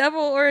to the devil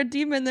or a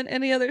demon than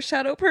any other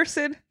shadow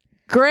person.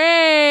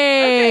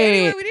 Great. Okay,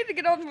 anyway, we need to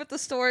get on with the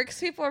story because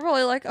people are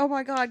probably like, "Oh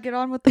my god, get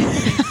on with the."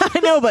 I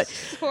know, but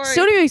story.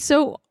 So anyway,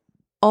 so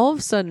all of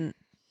a sudden,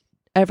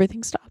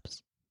 everything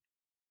stops.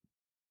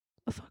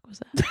 What the fuck was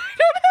that? I don't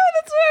know.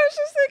 That's what I was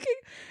just thinking.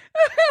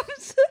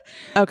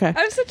 Okay.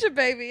 I'm such a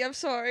baby. I'm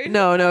sorry.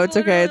 No, it's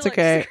okay. It's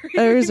okay.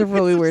 There's a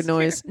really weird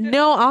noise. Scared.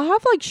 No, I'll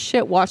have like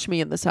shit watch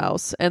me in this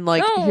house and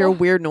like hear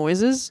weird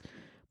noises.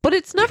 But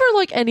it's never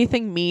like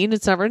anything mean.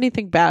 It's never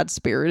anything bad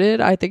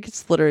spirited. I think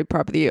it's literally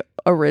probably the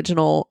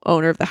original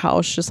owner of the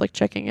house just like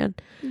checking in.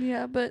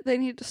 Yeah, but they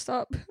need to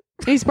stop.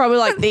 He's probably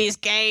like, these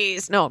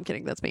gays. No, I'm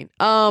kidding. That's mean.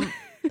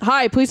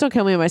 Hi, please don't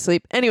kill me in my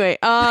sleep. Anyway,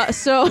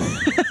 so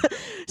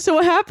so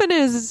what happened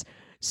is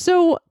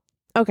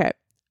okay.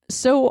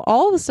 So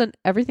all of a sudden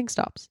everything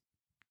stops.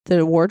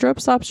 The wardrobe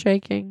stops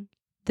shaking.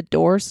 The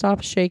door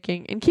stops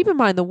shaking. And keep in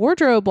mind, the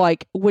wardrobe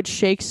like would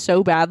shake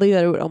so badly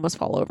that it would almost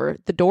fall over.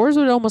 The doors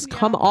would almost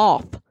come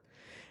off.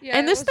 Yeah,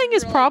 and this thing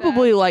is really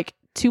probably like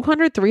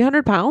 200,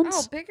 300 pounds.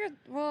 Oh, bigger.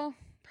 Well,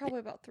 probably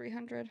about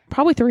 300.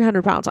 Probably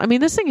 300 pounds. I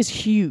mean, this thing is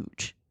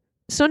huge.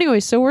 So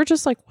anyway, so we're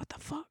just like, what the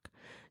fuck?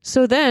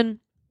 So then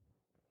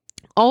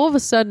all of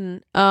a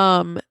sudden,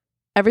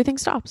 everything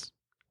stops.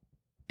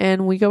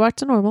 And we go back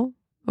to normal.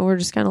 And we're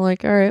just kind of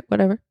like, all right,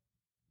 whatever.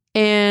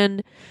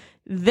 And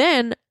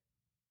then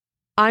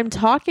I'm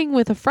talking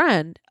with a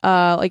friend,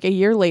 like a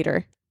year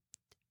later,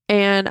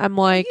 And I'm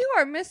like, you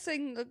are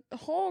missing the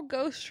whole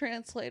ghost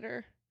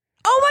translator.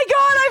 oh my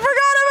God, I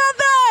forgot about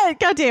that.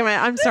 God damn it.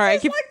 I'm sorry. I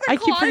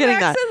keep forgetting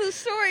that. Of the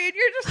story, and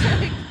you're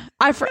just like,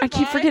 I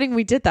keep forgetting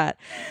we did that.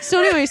 So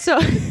anyway,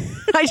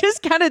 I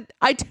just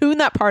I tuned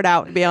that part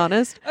out, to be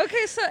honest.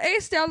 Okay, so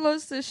Ace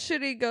downloads this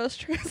shitty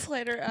ghost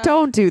translator app.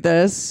 Don't do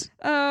this.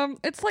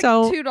 It's like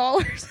 $2 in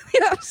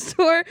the App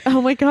Store.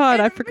 Oh my God,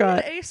 and I forgot.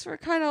 Me and Ace were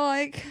kind of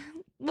like,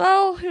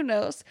 well, who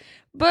knows?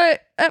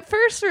 But at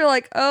first we were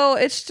like, oh,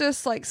 it's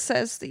just like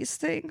says these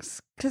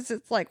things because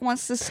it's like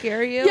wants to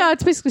scare you. Yeah,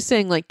 it's basically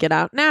saying like, get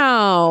out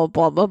now,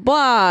 blah, blah,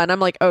 blah. And I'm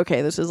like,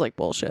 okay, this is like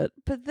bullshit.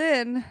 But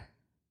then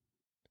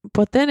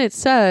it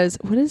says,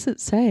 what does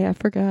it say? I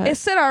forgot. It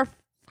said our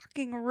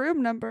fucking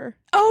room number.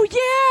 Oh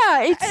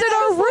yeah, it said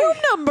our room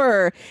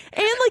number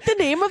and like the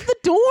name of the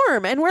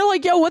dorm, and we're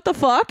like, yo, what the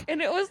fuck?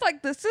 And it was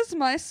like, this is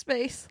my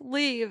space,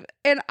 leave.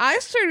 And I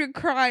started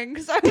crying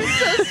because I was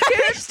so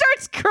scared. He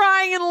starts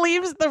crying and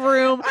leaves the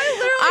room.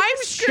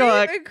 I'm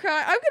shook and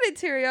cry. I'm getting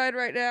teary eyed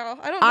right now.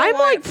 I don't know I'm why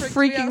like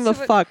freaking the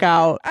fuck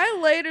out. I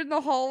laid in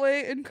the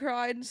hallway and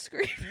cried and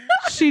screamed.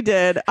 She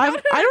did. I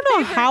don't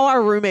know how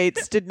our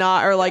roommates did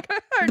not, or like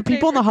the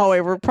people in the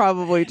hallway were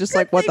probably just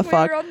like, what the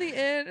fuck? We were on the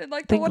end, and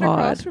like the one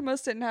across from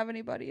us didn't have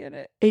anybody in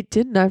it. It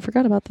didn't. I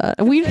forgot about that.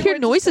 And we'd hear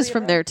noises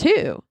from there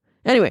too.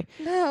 Anyway.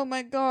 Oh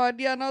my God.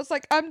 Yeah. And I was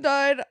like, I'm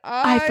done.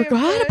 I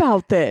forgot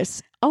about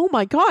this. Oh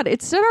my God.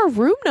 It said our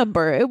room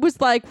number. It was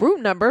like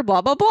room number,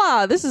 blah, blah,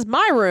 blah. This is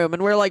my room.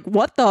 And we're like,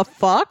 what the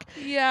fuck?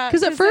 Yeah.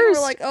 Because at first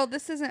we're like, oh,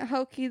 this isn't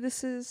hokey.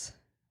 This is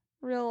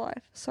real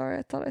life. Sorry.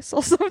 I thought I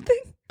saw something.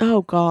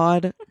 Oh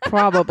God.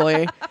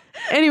 Probably.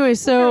 Anyway,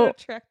 so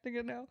attracting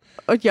it now.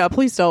 Yeah,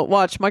 please don't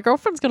watch. My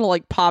girlfriend's gonna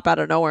like pop out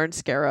of nowhere and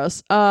scare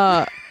us.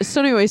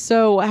 So anyway,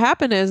 so what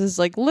happened is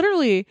like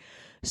literally,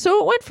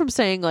 so it went from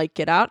saying like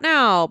get out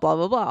now, blah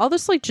blah blah, all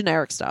this like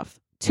generic stuff,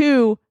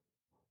 to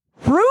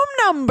room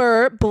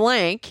number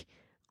blank,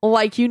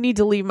 like you need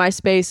to leave my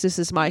space. This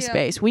is my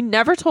space. We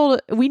never told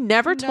it. We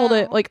never told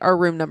it like our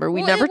room number.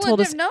 We never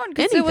told us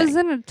anything. It was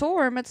in a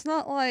dorm. It's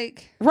not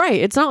like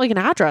right. It's not like an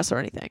address or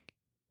anything.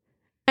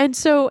 And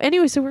so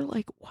anyway, so we're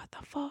like, what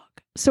the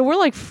fuck? So we're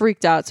like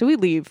freaked out. So we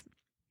leave.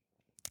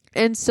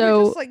 And so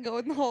we just like go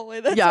in the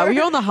hallway. We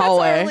go in the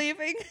hallway.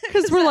 Leaving.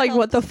 Because we're like,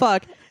 what the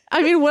fuck?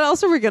 I mean, what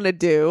else are we gonna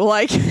do?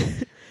 Like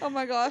oh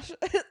my gosh.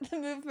 The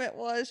movement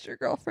was your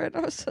girlfriend. I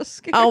was so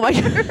scared. Oh my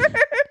God.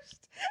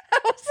 I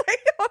was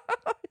like,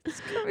 oh, it's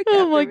coming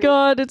oh my me.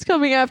 God, it's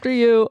coming after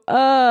you.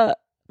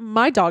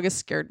 My dog has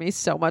scared me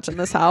so much in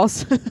this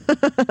house.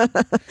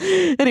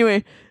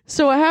 Anyway,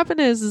 so what happened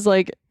is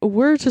like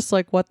we're just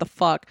like, what the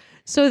fuck?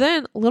 So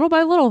then little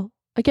by little,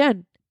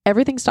 again,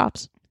 everything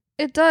stops.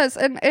 It does.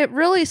 And it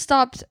really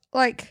stopped.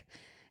 Like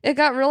it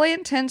got really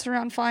intense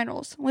around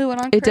finals. We went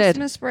on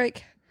Christmas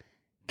break,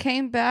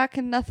 came back,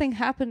 and nothing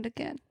happened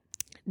again.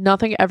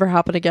 Nothing ever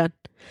happened again.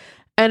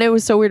 And it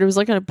was so weird. It was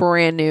like a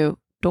brand new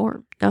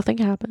dorm. Nothing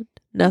happened.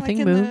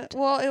 Nothing moved.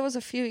 Well, it was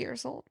a few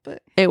years old,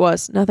 but it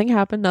was. Nothing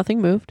happened.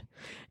 Nothing moved.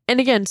 And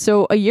again,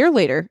 so a year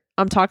later,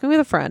 I'm talking with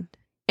a friend,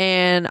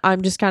 and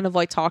I'm just kind of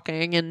like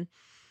talking. And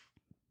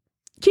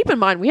keep in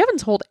mind, we haven't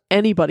told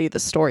anybody the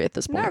story at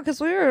this point. No,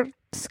 because we were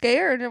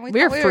scared and we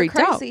were freaked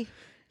out.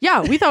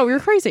 Yeah, we thought we were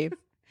crazy.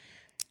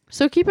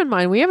 So keep in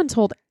mind, we haven't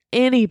told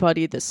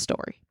anybody this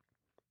story.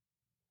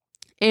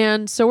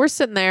 And so we're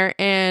sitting there,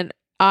 and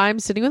I'm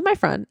sitting with my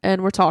friend,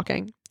 and we're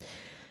talking.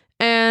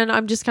 And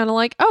I'm just kind of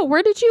like, oh,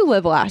 where did you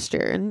live last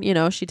year? And, you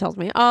know, she tells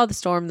me, oh, the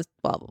storm,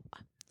 blah, blah,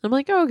 blah. I'm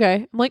like, oh,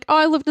 okay. I'm like, oh,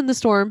 I lived in the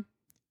storm.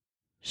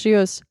 She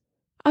goes,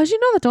 oh, did you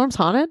know the dorm's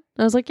haunted? And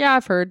I was like, yeah,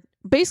 I've heard.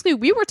 Basically,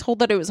 we were told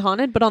that it was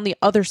haunted, but on the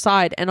other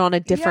side and on a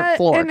different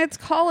floor. And it's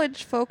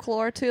college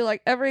folklore, too.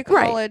 Like, every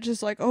college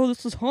is like, oh,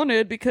 this is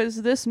haunted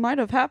because this might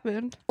have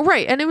happened.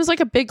 Right. And it was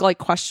like a big, like,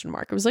 question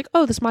mark. It was like,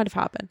 oh, this might have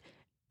happened.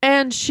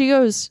 And she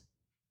goes,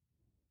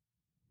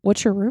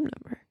 what's your room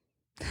number?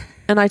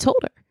 And I told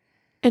her.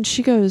 And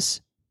she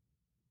goes,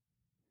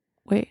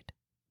 wait.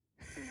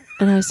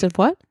 And I said,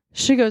 what?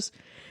 She goes,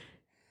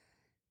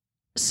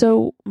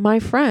 so my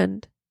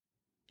friend,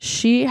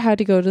 she had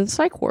to go to the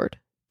psych ward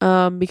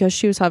because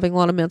she was having a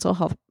lot of mental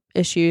health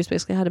issues,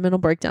 basically had a mental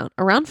breakdown.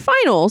 Around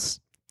finals,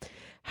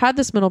 had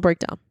this mental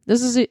breakdown.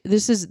 This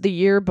is the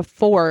year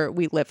before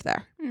we lived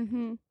there.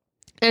 Mm-hmm.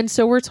 And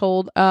so we're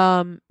told,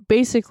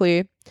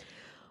 basically,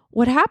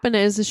 what happened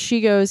is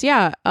she goes,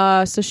 yeah,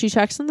 so she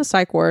checks in the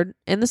psych ward.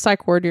 In the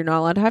psych ward, you're not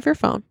allowed to have your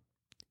phone.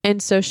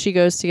 And so she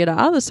goes to get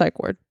out of the psych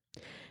ward.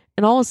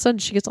 And all of a sudden,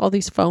 she gets all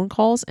these phone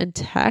calls and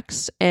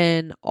texts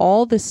and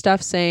all this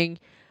stuff saying,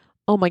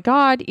 oh my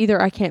God, either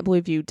I can't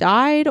believe you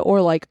died, or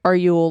like, are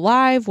you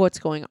alive? What's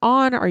going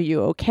on? Are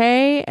you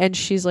okay? And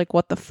she's like,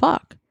 what the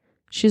fuck?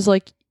 She's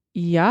like,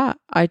 yeah,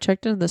 I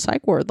checked in the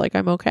psych ward. Like,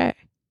 I'm okay.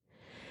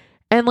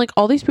 And like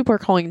all these people are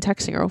calling and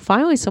texting her.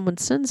 Finally, someone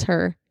sends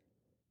her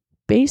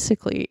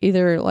basically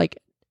either like,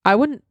 I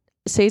wouldn't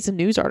say it's a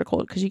news article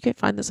because you can't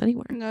find this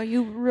anywhere. No,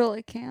 you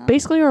really can't.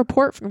 Basically a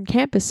report from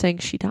campus saying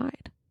she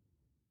died.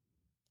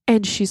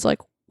 And she's like,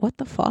 what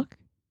the fuck?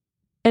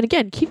 And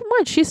again, keep in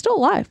mind, she's still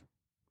alive.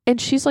 And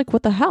she's like,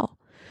 what the hell?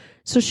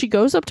 So she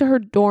goes up to her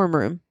dorm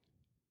room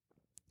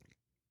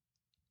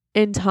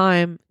in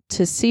time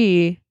to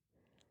see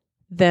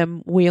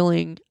them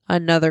wheeling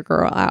another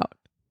girl out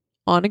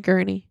on a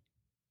gurney,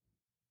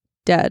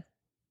 dead,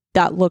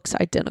 that looks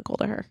identical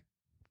to her.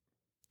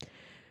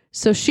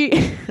 So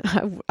she,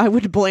 I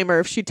would blame her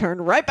if she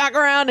turned right back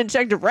around and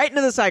checked right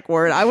into the psych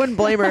ward. I wouldn't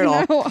blame her at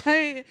all. No,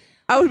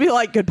 I would be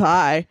like,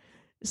 goodbye.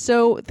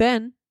 So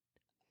then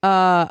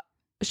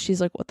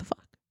she's like, what the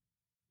fuck?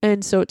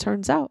 And so it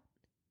turns out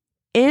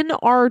in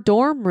our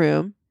dorm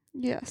room.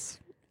 Yes.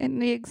 In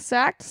the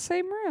exact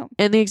same room.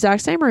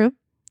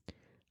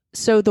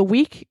 So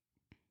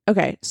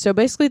so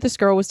basically this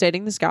girl was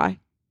dating this guy.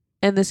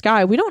 And this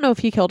guy, we don't know if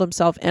he killed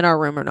himself in our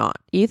room or not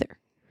either.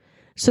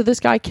 So this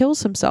guy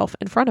kills himself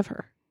in front of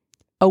her.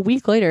 A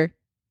week later,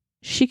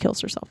 she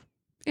kills herself.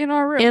 In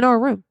our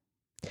room.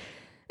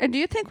 And do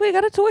you think we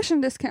got a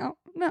tuition discount?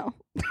 No.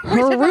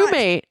 Her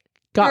roommate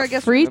got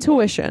free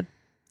tuition.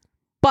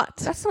 But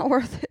that's not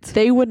worth it.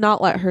 They would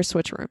not let her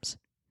switch rooms.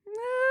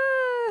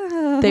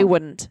 They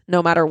wouldn't,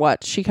 no matter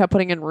what. She kept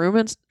putting in room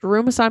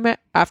assignment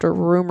after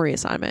room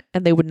reassignment,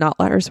 and they would not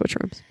let her switch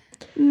rooms.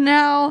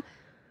 Now,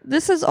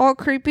 this is all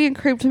creepy and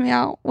creeped me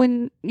out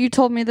when you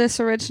told me this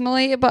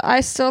originally, but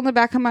I still in the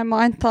back of my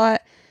mind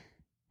thought,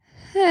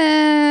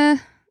 that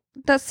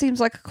seems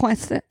like a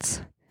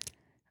coincidence.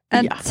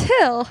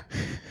 Until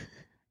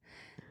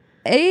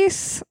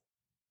Ace,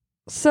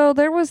 so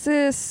there was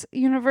this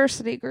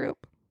university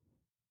group.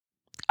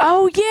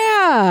 Oh,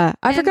 yeah.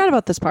 I forgot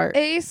about this part.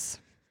 Ace,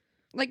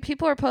 like,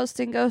 people are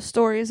posting ghost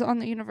stories on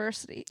the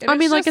university. I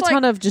mean, like, a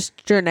ton of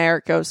just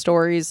generic ghost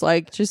stories.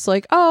 Like, just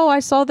like, oh, I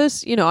saw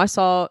this, I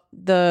saw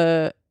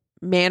the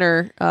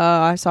manor.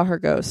 I saw her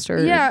ghost or,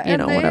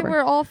 and they whatever.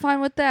 were all fine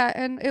with that.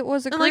 And it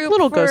was a group like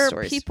little for ghost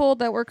stories. People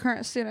that were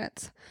current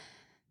students.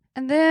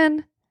 And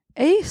then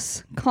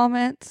Ace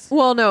comments.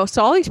 Well, no.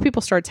 So all these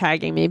people started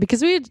tagging me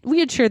because we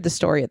had shared the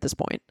story at this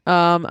point.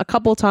 A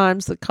couple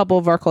times, a couple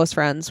of our close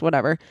friends,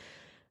 whatever.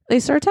 They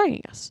started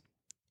tagging us.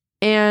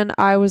 And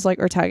I was like,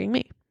 or tagging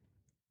me.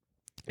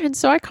 And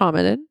so I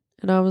commented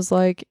and I was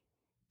like,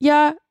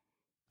 yeah,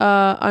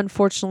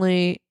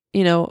 unfortunately,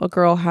 a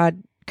girl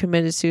had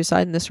committed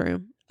suicide in this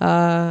room.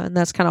 And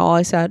that's kind of all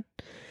I said.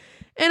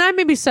 And I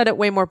maybe said it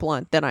way more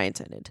blunt than I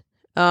intended.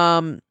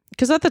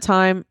 Because at the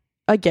time,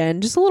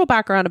 again, just a little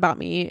background about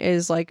me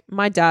is like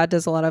my dad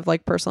does a lot of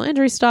like personal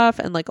injury stuff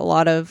and like a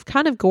lot of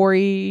kind of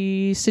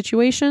gory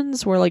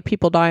situations where like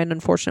people die in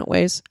unfortunate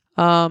ways.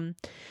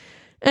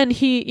 And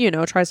he,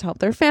 tries to help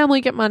their family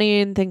get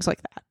money and things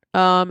like that.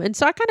 And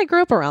so I kind of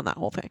grew up around that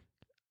whole thing.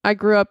 I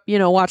grew up,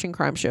 watching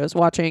crime shows,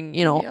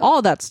 watching,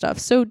 all that stuff.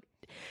 So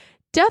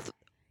death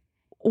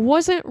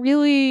wasn't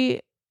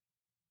really,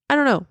 I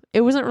don't know.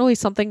 It wasn't really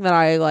something that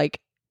I like.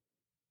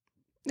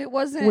 It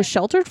wasn't. Was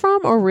sheltered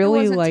from or really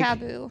it wasn't like.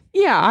 Taboo.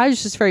 Yeah, I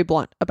was just very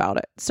blunt about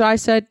it. So I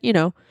said,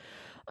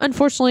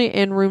 unfortunately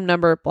in room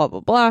number blah,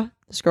 blah, blah,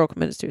 this girl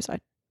committed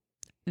suicide.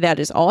 That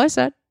is all I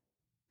said.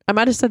 I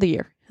might have said the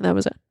year and that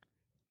was it.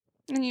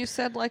 And you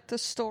said like the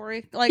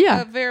story, like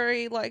a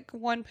very like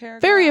one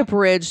paragraph. Very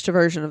abridged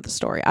version of the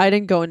story. I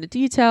didn't go into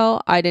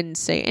detail. I didn't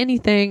say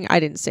anything.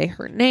 I didn't say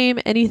her name,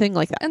 anything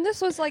like that. And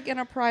this was like in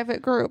a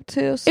private group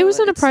too. So it was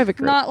in a private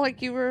group. Not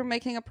like you were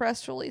making a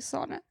press release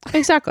on it.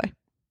 Exactly.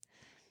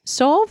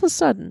 So all of a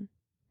sudden,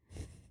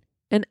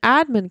 an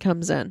admin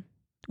comes in.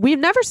 We've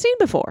never seen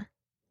before.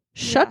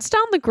 Shuts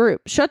down the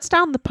group, shuts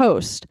down the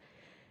post.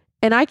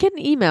 And I get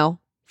an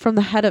email from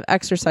the head of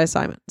exercise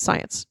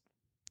science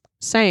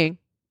saying,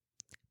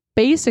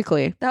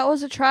 basically, that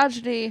was a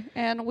tragedy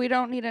and we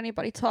don't need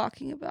anybody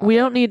talking about it. We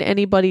don't need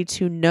anybody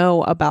to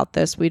know about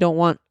this. We don't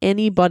want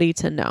anybody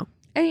to know.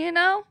 And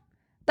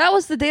that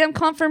was the damn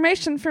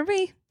confirmation for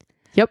me.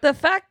 Yep. The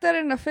fact that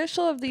an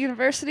official of the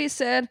university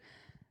said,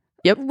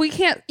 yep,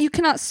 you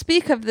cannot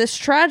speak of this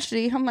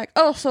tragedy. I'm like,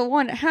 oh, so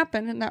one, it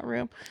happened in that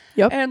room.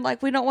 Yep. And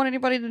like, we don't want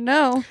anybody to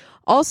know.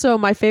 Also,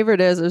 my favorite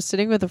is I was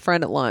sitting with a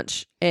friend at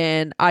lunch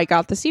and I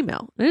got this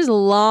email. It is a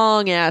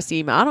long ass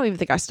email. I don't even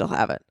think I still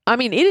have it. I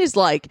mean, it is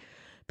like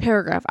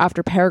paragraph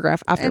after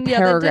paragraph after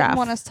paragraph. They didn't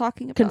want us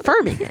talking about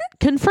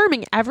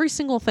confirming every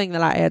single thing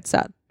that I had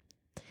said.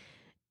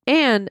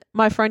 And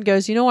my friend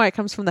goes, you know why it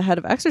comes from the head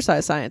of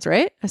exercise science,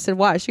 right? I said,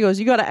 why? She goes,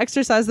 you got to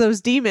exercise those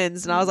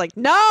demons. And I was like,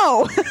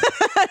 no,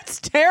 it's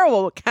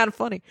terrible, but kind of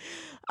funny.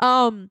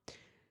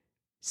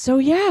 So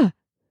yeah.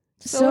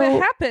 So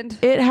it happened.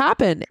 It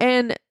happened.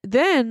 And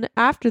then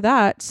after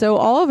that, so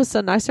all of a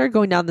sudden I started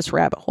going down this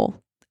rabbit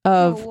hole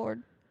of,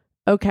 Lord.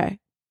 Okay,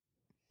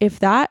 if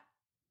that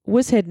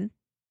was hidden,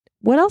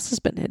 what else has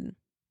been hidden?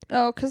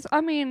 Oh, because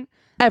I mean,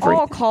 everything.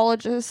 All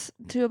colleges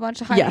do a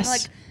bunch of hiding. Yes.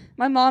 Like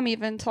my mom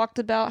even talked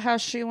about how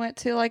she went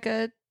to like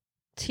a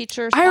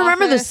teacher's I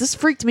remember office this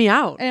freaked me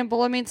out. in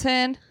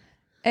Bloomington,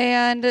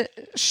 and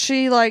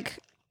she like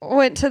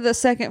went to the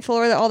second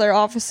floor that all their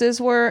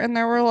offices were, and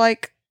there were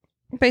like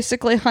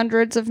basically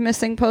hundreds of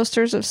missing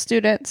posters of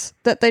students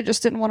that they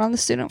just didn't want on the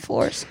student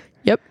floors.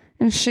 Yep.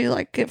 And she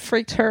like, it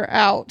freaked her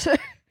out.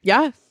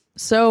 Yeah.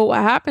 So what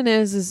happened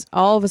is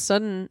all of a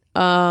sudden,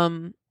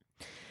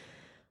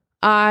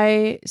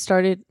 I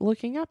started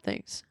looking up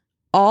things.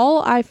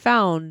 All I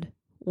found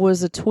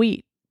was a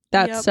tweet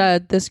that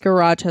said, this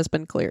garage has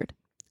been cleared.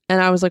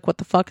 And I was like, what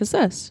the fuck is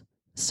this?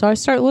 So I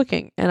start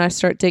looking and I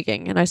start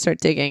digging and I start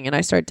digging and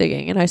I start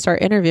digging and I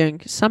start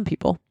interviewing some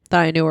people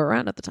that I knew were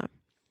around at the time.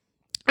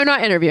 Or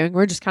not interviewing,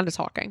 we're just kind of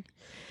talking.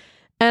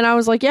 And I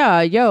was like, yeah,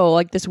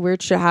 like this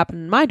weird shit happened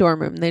in my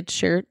dorm room. They'd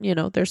share,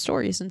 their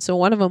stories. And so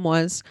one of them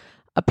was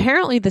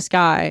apparently this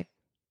guy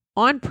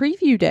on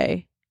preview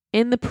day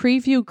in the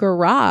preview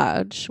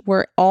garage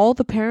where all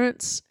the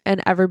parents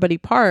and everybody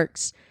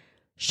parks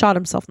shot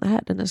himself in the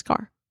head in his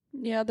car.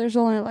 Yeah, there's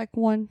only like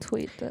one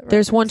tweet.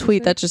 There's one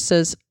tweet that just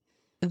says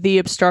the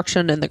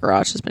obstruction in the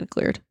garage has been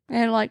cleared.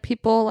 And like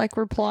people like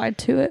replied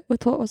to it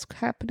with what was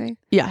happening.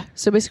 Yeah.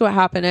 So basically what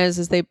happened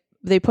is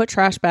they put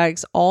trash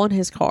bags all in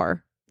his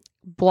car,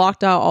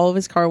 blocked out all of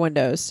his car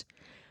windows,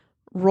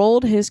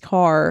 rolled his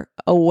car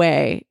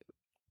away,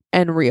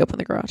 and reopened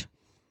the garage.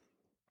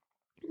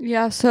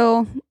 Yeah,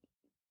 so,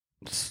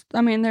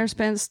 I mean, there's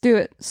been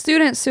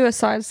student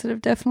suicides that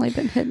have definitely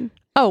been hidden.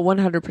 Oh,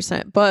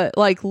 100%. But,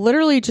 like,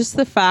 literally just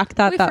the fact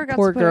that that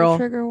poor girl...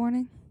 trigger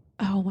warning.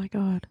 Oh, my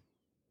God.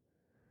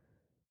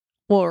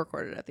 We'll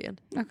record it at the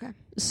end. Okay.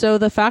 So,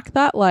 the fact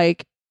that,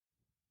 like,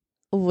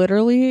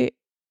 literally...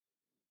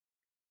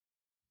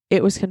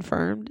 it was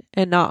confirmed,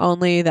 and not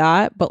only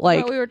that, but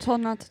like we were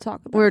told not to talk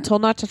about it. We were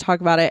told not to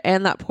talk about it,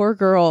 and that poor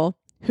girl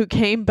who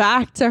came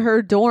back to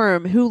her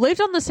dorm, who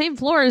lived on the same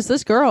floor as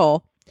this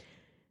girl,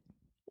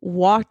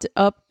 got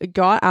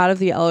out of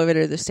the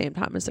elevator the same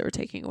time as they were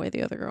taking away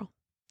the other girl.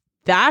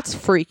 That's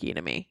freaky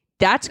to me.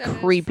 That's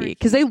creepy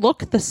because they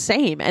look the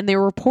same, and they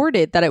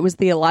reported that it was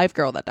the alive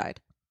girl that died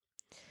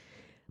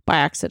by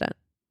accident.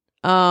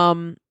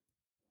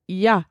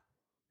 Yeah.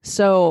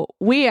 So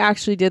we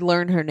actually did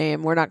learn her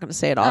name. We're not going to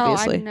say it,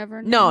 obviously. I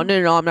never knew. No.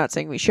 I'm not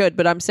saying we should,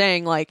 but I'm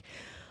saying like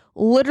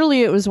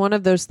literally it was one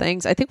of those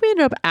things. I think we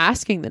ended up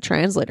asking the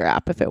translator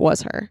app if it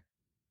was her.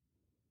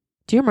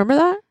 Do you remember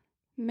that?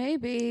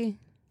 Maybe.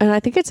 And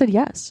I think it said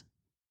yes.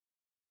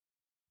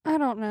 I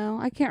don't know.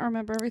 I can't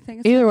remember everything.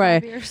 It's Either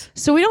been 5 way. years.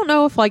 So we don't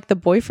know if like the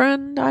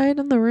boyfriend died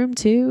in the room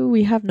too.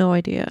 We have no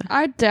idea.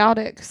 I doubt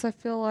it because I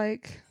feel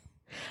like...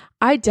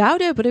 I doubt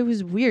it, but it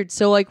was weird.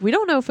 So, like, we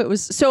don't know if it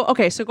was... So,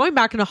 okay, so going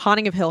back into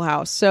Haunting of Hill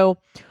House. So,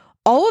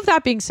 all of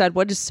that being said,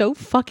 what is so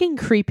fucking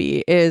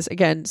creepy is,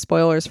 again,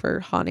 spoilers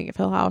for Haunting of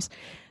Hill House.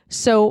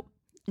 So,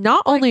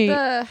 not like only...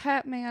 the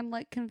Hat Man,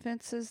 like,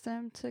 convinces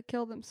them to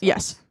kill themselves.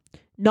 Yes.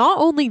 Not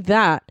only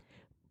that,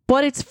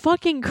 but it's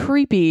fucking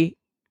creepy.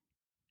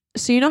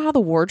 So, you know how the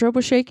wardrobe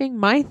was shaking?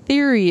 My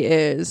theory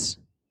is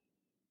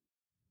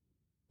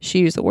she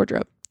used the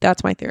wardrobe.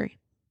 That's my theory.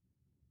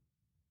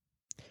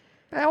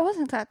 But I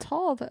wasn't that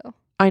tall, though.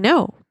 I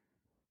know.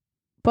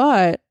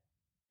 But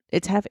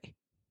it's heavy.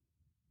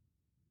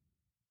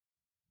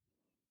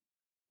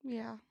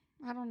 Yeah.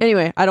 I don't know.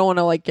 Anyway, I don't want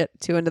to, like, get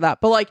too into that.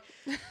 But, like,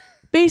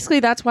 basically,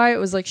 that's why it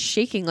was, like,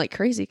 shaking like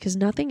crazy. Because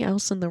nothing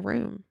else in the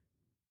room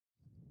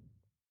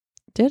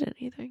did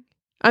anything.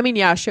 I mean,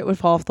 yeah, shit would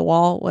fall off the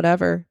wall,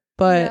 whatever.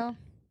 But,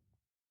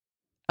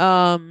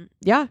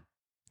 yeah.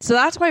 So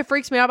that's why it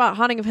freaks me out about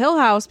Haunting of Hill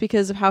House,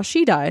 because of how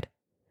she died.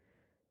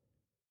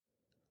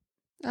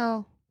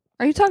 Oh.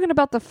 Are you talking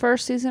about the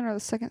first season or the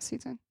second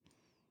season?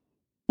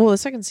 Well, the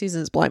second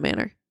season is Bly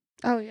Manor.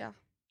 Oh, yeah.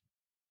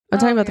 I'm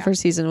talking about the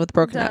first season with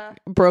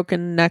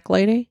broken neck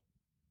lady.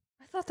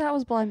 I thought that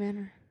was Bly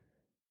Manor.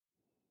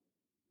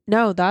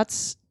 No,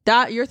 that's...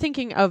 You're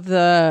thinking of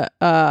the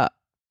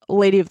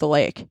Lady of the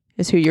Lake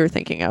is who you're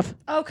thinking of.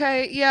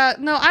 Okay, yeah.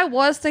 No, I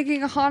was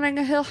thinking of Haunting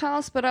a Hill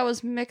House, but I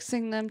was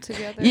mixing them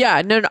together.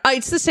 Yeah, no,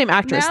 it's the same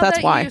actress. Now that's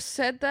that why you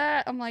said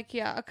that, I'm like,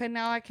 yeah, okay,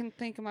 now I can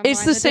think in my it's mind.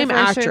 It's the same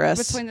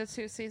actress. Between the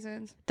two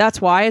seasons. That's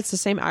why it's the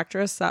same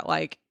actress that,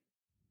 like,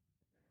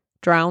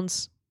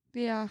 drowns.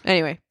 Yeah.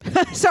 Anyway.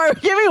 Sorry,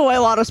 we're giving away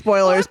a lot of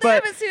spoilers, well, if but... I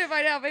haven't seen it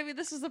by now, maybe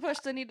this is the push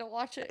to need to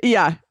watch it.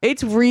 Yeah,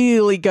 it's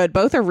really good.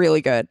 Both are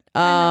really good.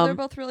 I know, they're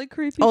both really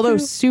creepy, although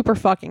too. super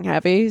fucking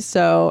heavy,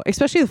 so...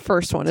 Especially the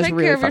first one is really fucking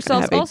heavy. Take care of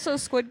yourselves. Also,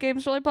 Squid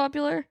Game's really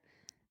popular.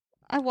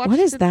 I watched What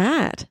is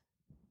that?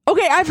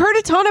 Okay, I've heard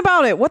a ton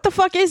about it. What the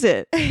fuck is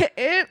it?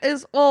 It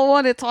is... Well,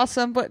 one, it's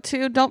awesome, but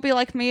two, don't be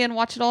like me and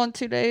watch it all in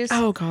 2 days.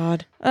 Oh,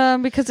 God.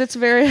 Because it's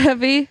very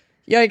heavy.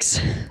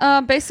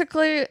 Yikes.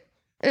 Basically,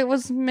 it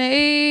was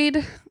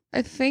made...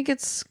 I think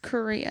it's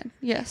Korean.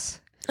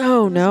 Yes.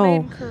 Oh, no. Made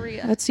in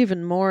Korea. That's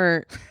even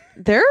more...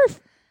 Their,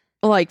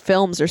 like,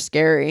 films are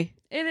scary.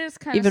 It is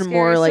kind of even scary.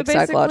 more, like, so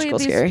psychological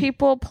scary. These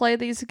people play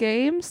these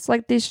games,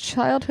 like these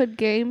childhood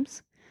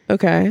games.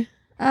 Okay.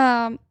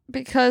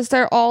 Because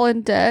they're all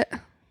in debt.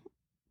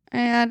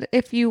 And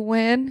if you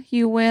win,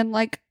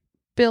 like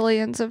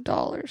billions of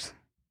dollars.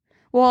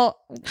 Well,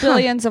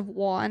 billions of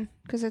won,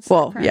 because it's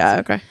well, yeah,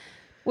 okay.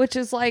 Which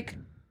is like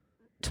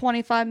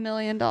 $25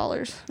 million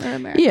in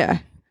America. Yeah.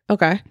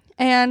 Okay.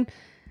 And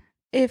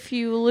if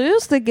you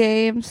lose the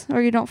games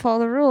or you don't follow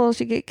the rules,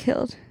 you get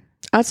killed.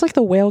 That's like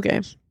the whale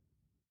game.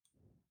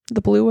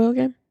 The blue whale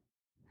game?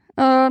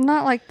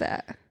 Not like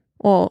that.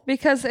 Well,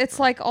 because it's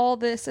like all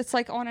this. It's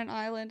like on an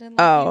island and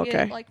like Oh, you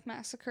get okay. like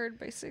massacred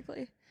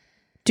basically.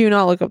 do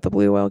not look up the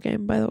blue whale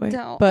game, by the way.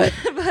 Don't. But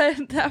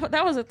but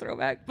that was a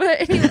throwback.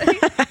 But anyway,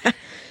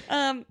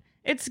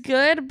 it's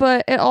good,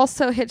 but it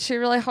also hits you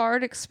really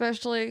hard,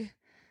 especially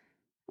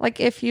like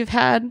if you've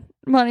had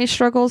money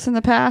struggles in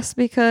the past,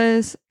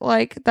 because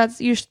like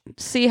you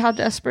see how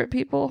desperate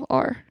people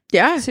are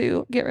yeah,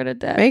 to get rid of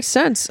debt. makes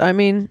sense. I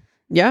mean,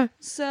 yeah.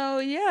 So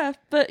yeah,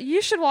 but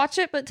you should watch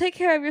it, but take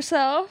care of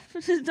yourself.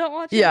 Don't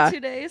watch it Yeah. in 2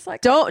 days.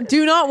 Like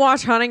Do not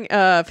watch Haunting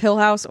of Hill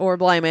House or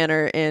Bly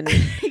Manor in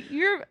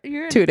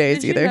you're 2 days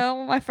did either. You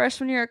know, my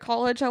freshman year of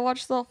college, I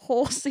watched the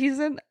whole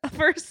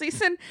first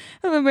season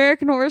of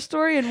American Horror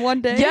Story in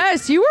 1 day.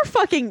 Yes, you were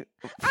fucking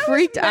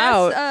freaked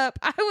out. Up.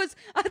 I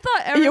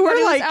thought everybody You were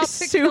was like out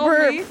to kill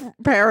super me.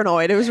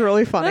 paranoid. It was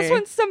really funny. That's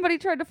when somebody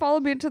tried to follow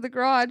me into the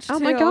garage. Oh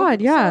too. my god,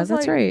 So I yeah, was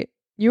that's like, right.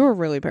 You were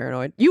really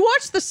paranoid. You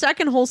watched the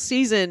second whole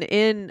season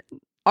in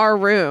our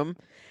room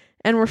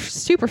and were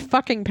super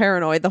fucking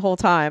paranoid the whole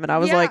time. And I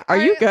was yeah, like, are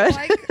you good?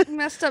 I like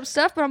messed up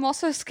stuff, but I'm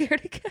also a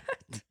scaredy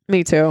cat.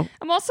 Me too.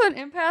 I'm also an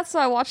empath, so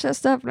I watch that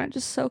stuff and I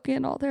just soak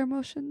in all their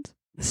emotions.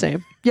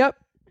 Same. Yep.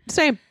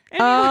 Same.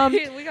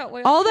 Anyway, we got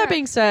way All off that track.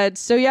 being said,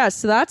 so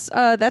that's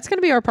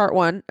gonna be our part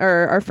one,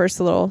 or our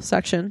first little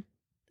section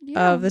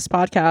Yeah. of this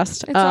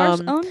podcast. It's our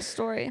own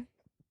story.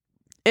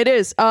 It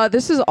is.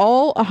 This is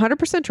all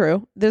 100%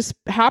 true. This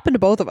happened to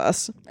both of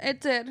us. It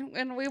did,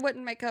 and we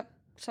wouldn't make up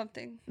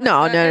something. like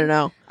No. that.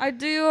 No. I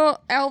do,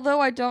 although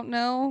I don't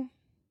know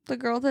the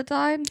girl that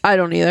died. I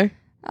don't either.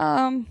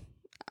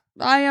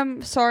 I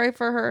am sorry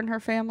for her and her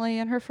family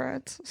and her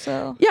friends.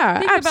 So Yeah,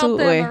 think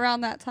absolutely. about them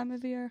around that time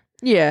of year.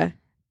 Yeah.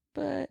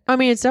 But I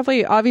mean, it's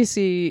definitely,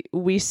 obviously,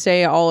 we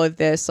say all of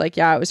this, like,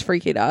 yeah, it was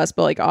freaky to us,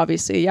 but, like,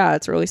 obviously, yeah,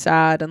 it's really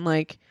sad, and,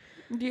 like,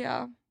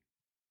 yeah,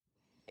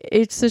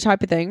 it's the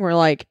type of thing where,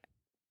 like,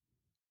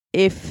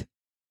 if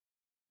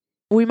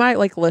we might,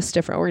 like, list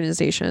different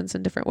organizations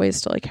and different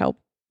ways to, like, help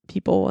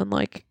people, and,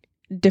 like,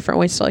 different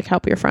ways to, like,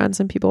 help your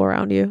friends and people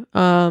around you.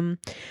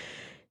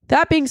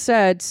 That being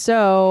said,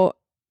 so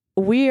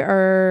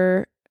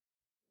so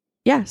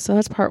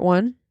that's part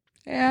one.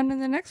 and in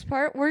the next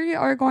part, we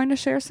are going to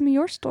share some of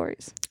your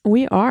stories.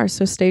 We are,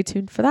 so stay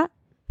tuned for that.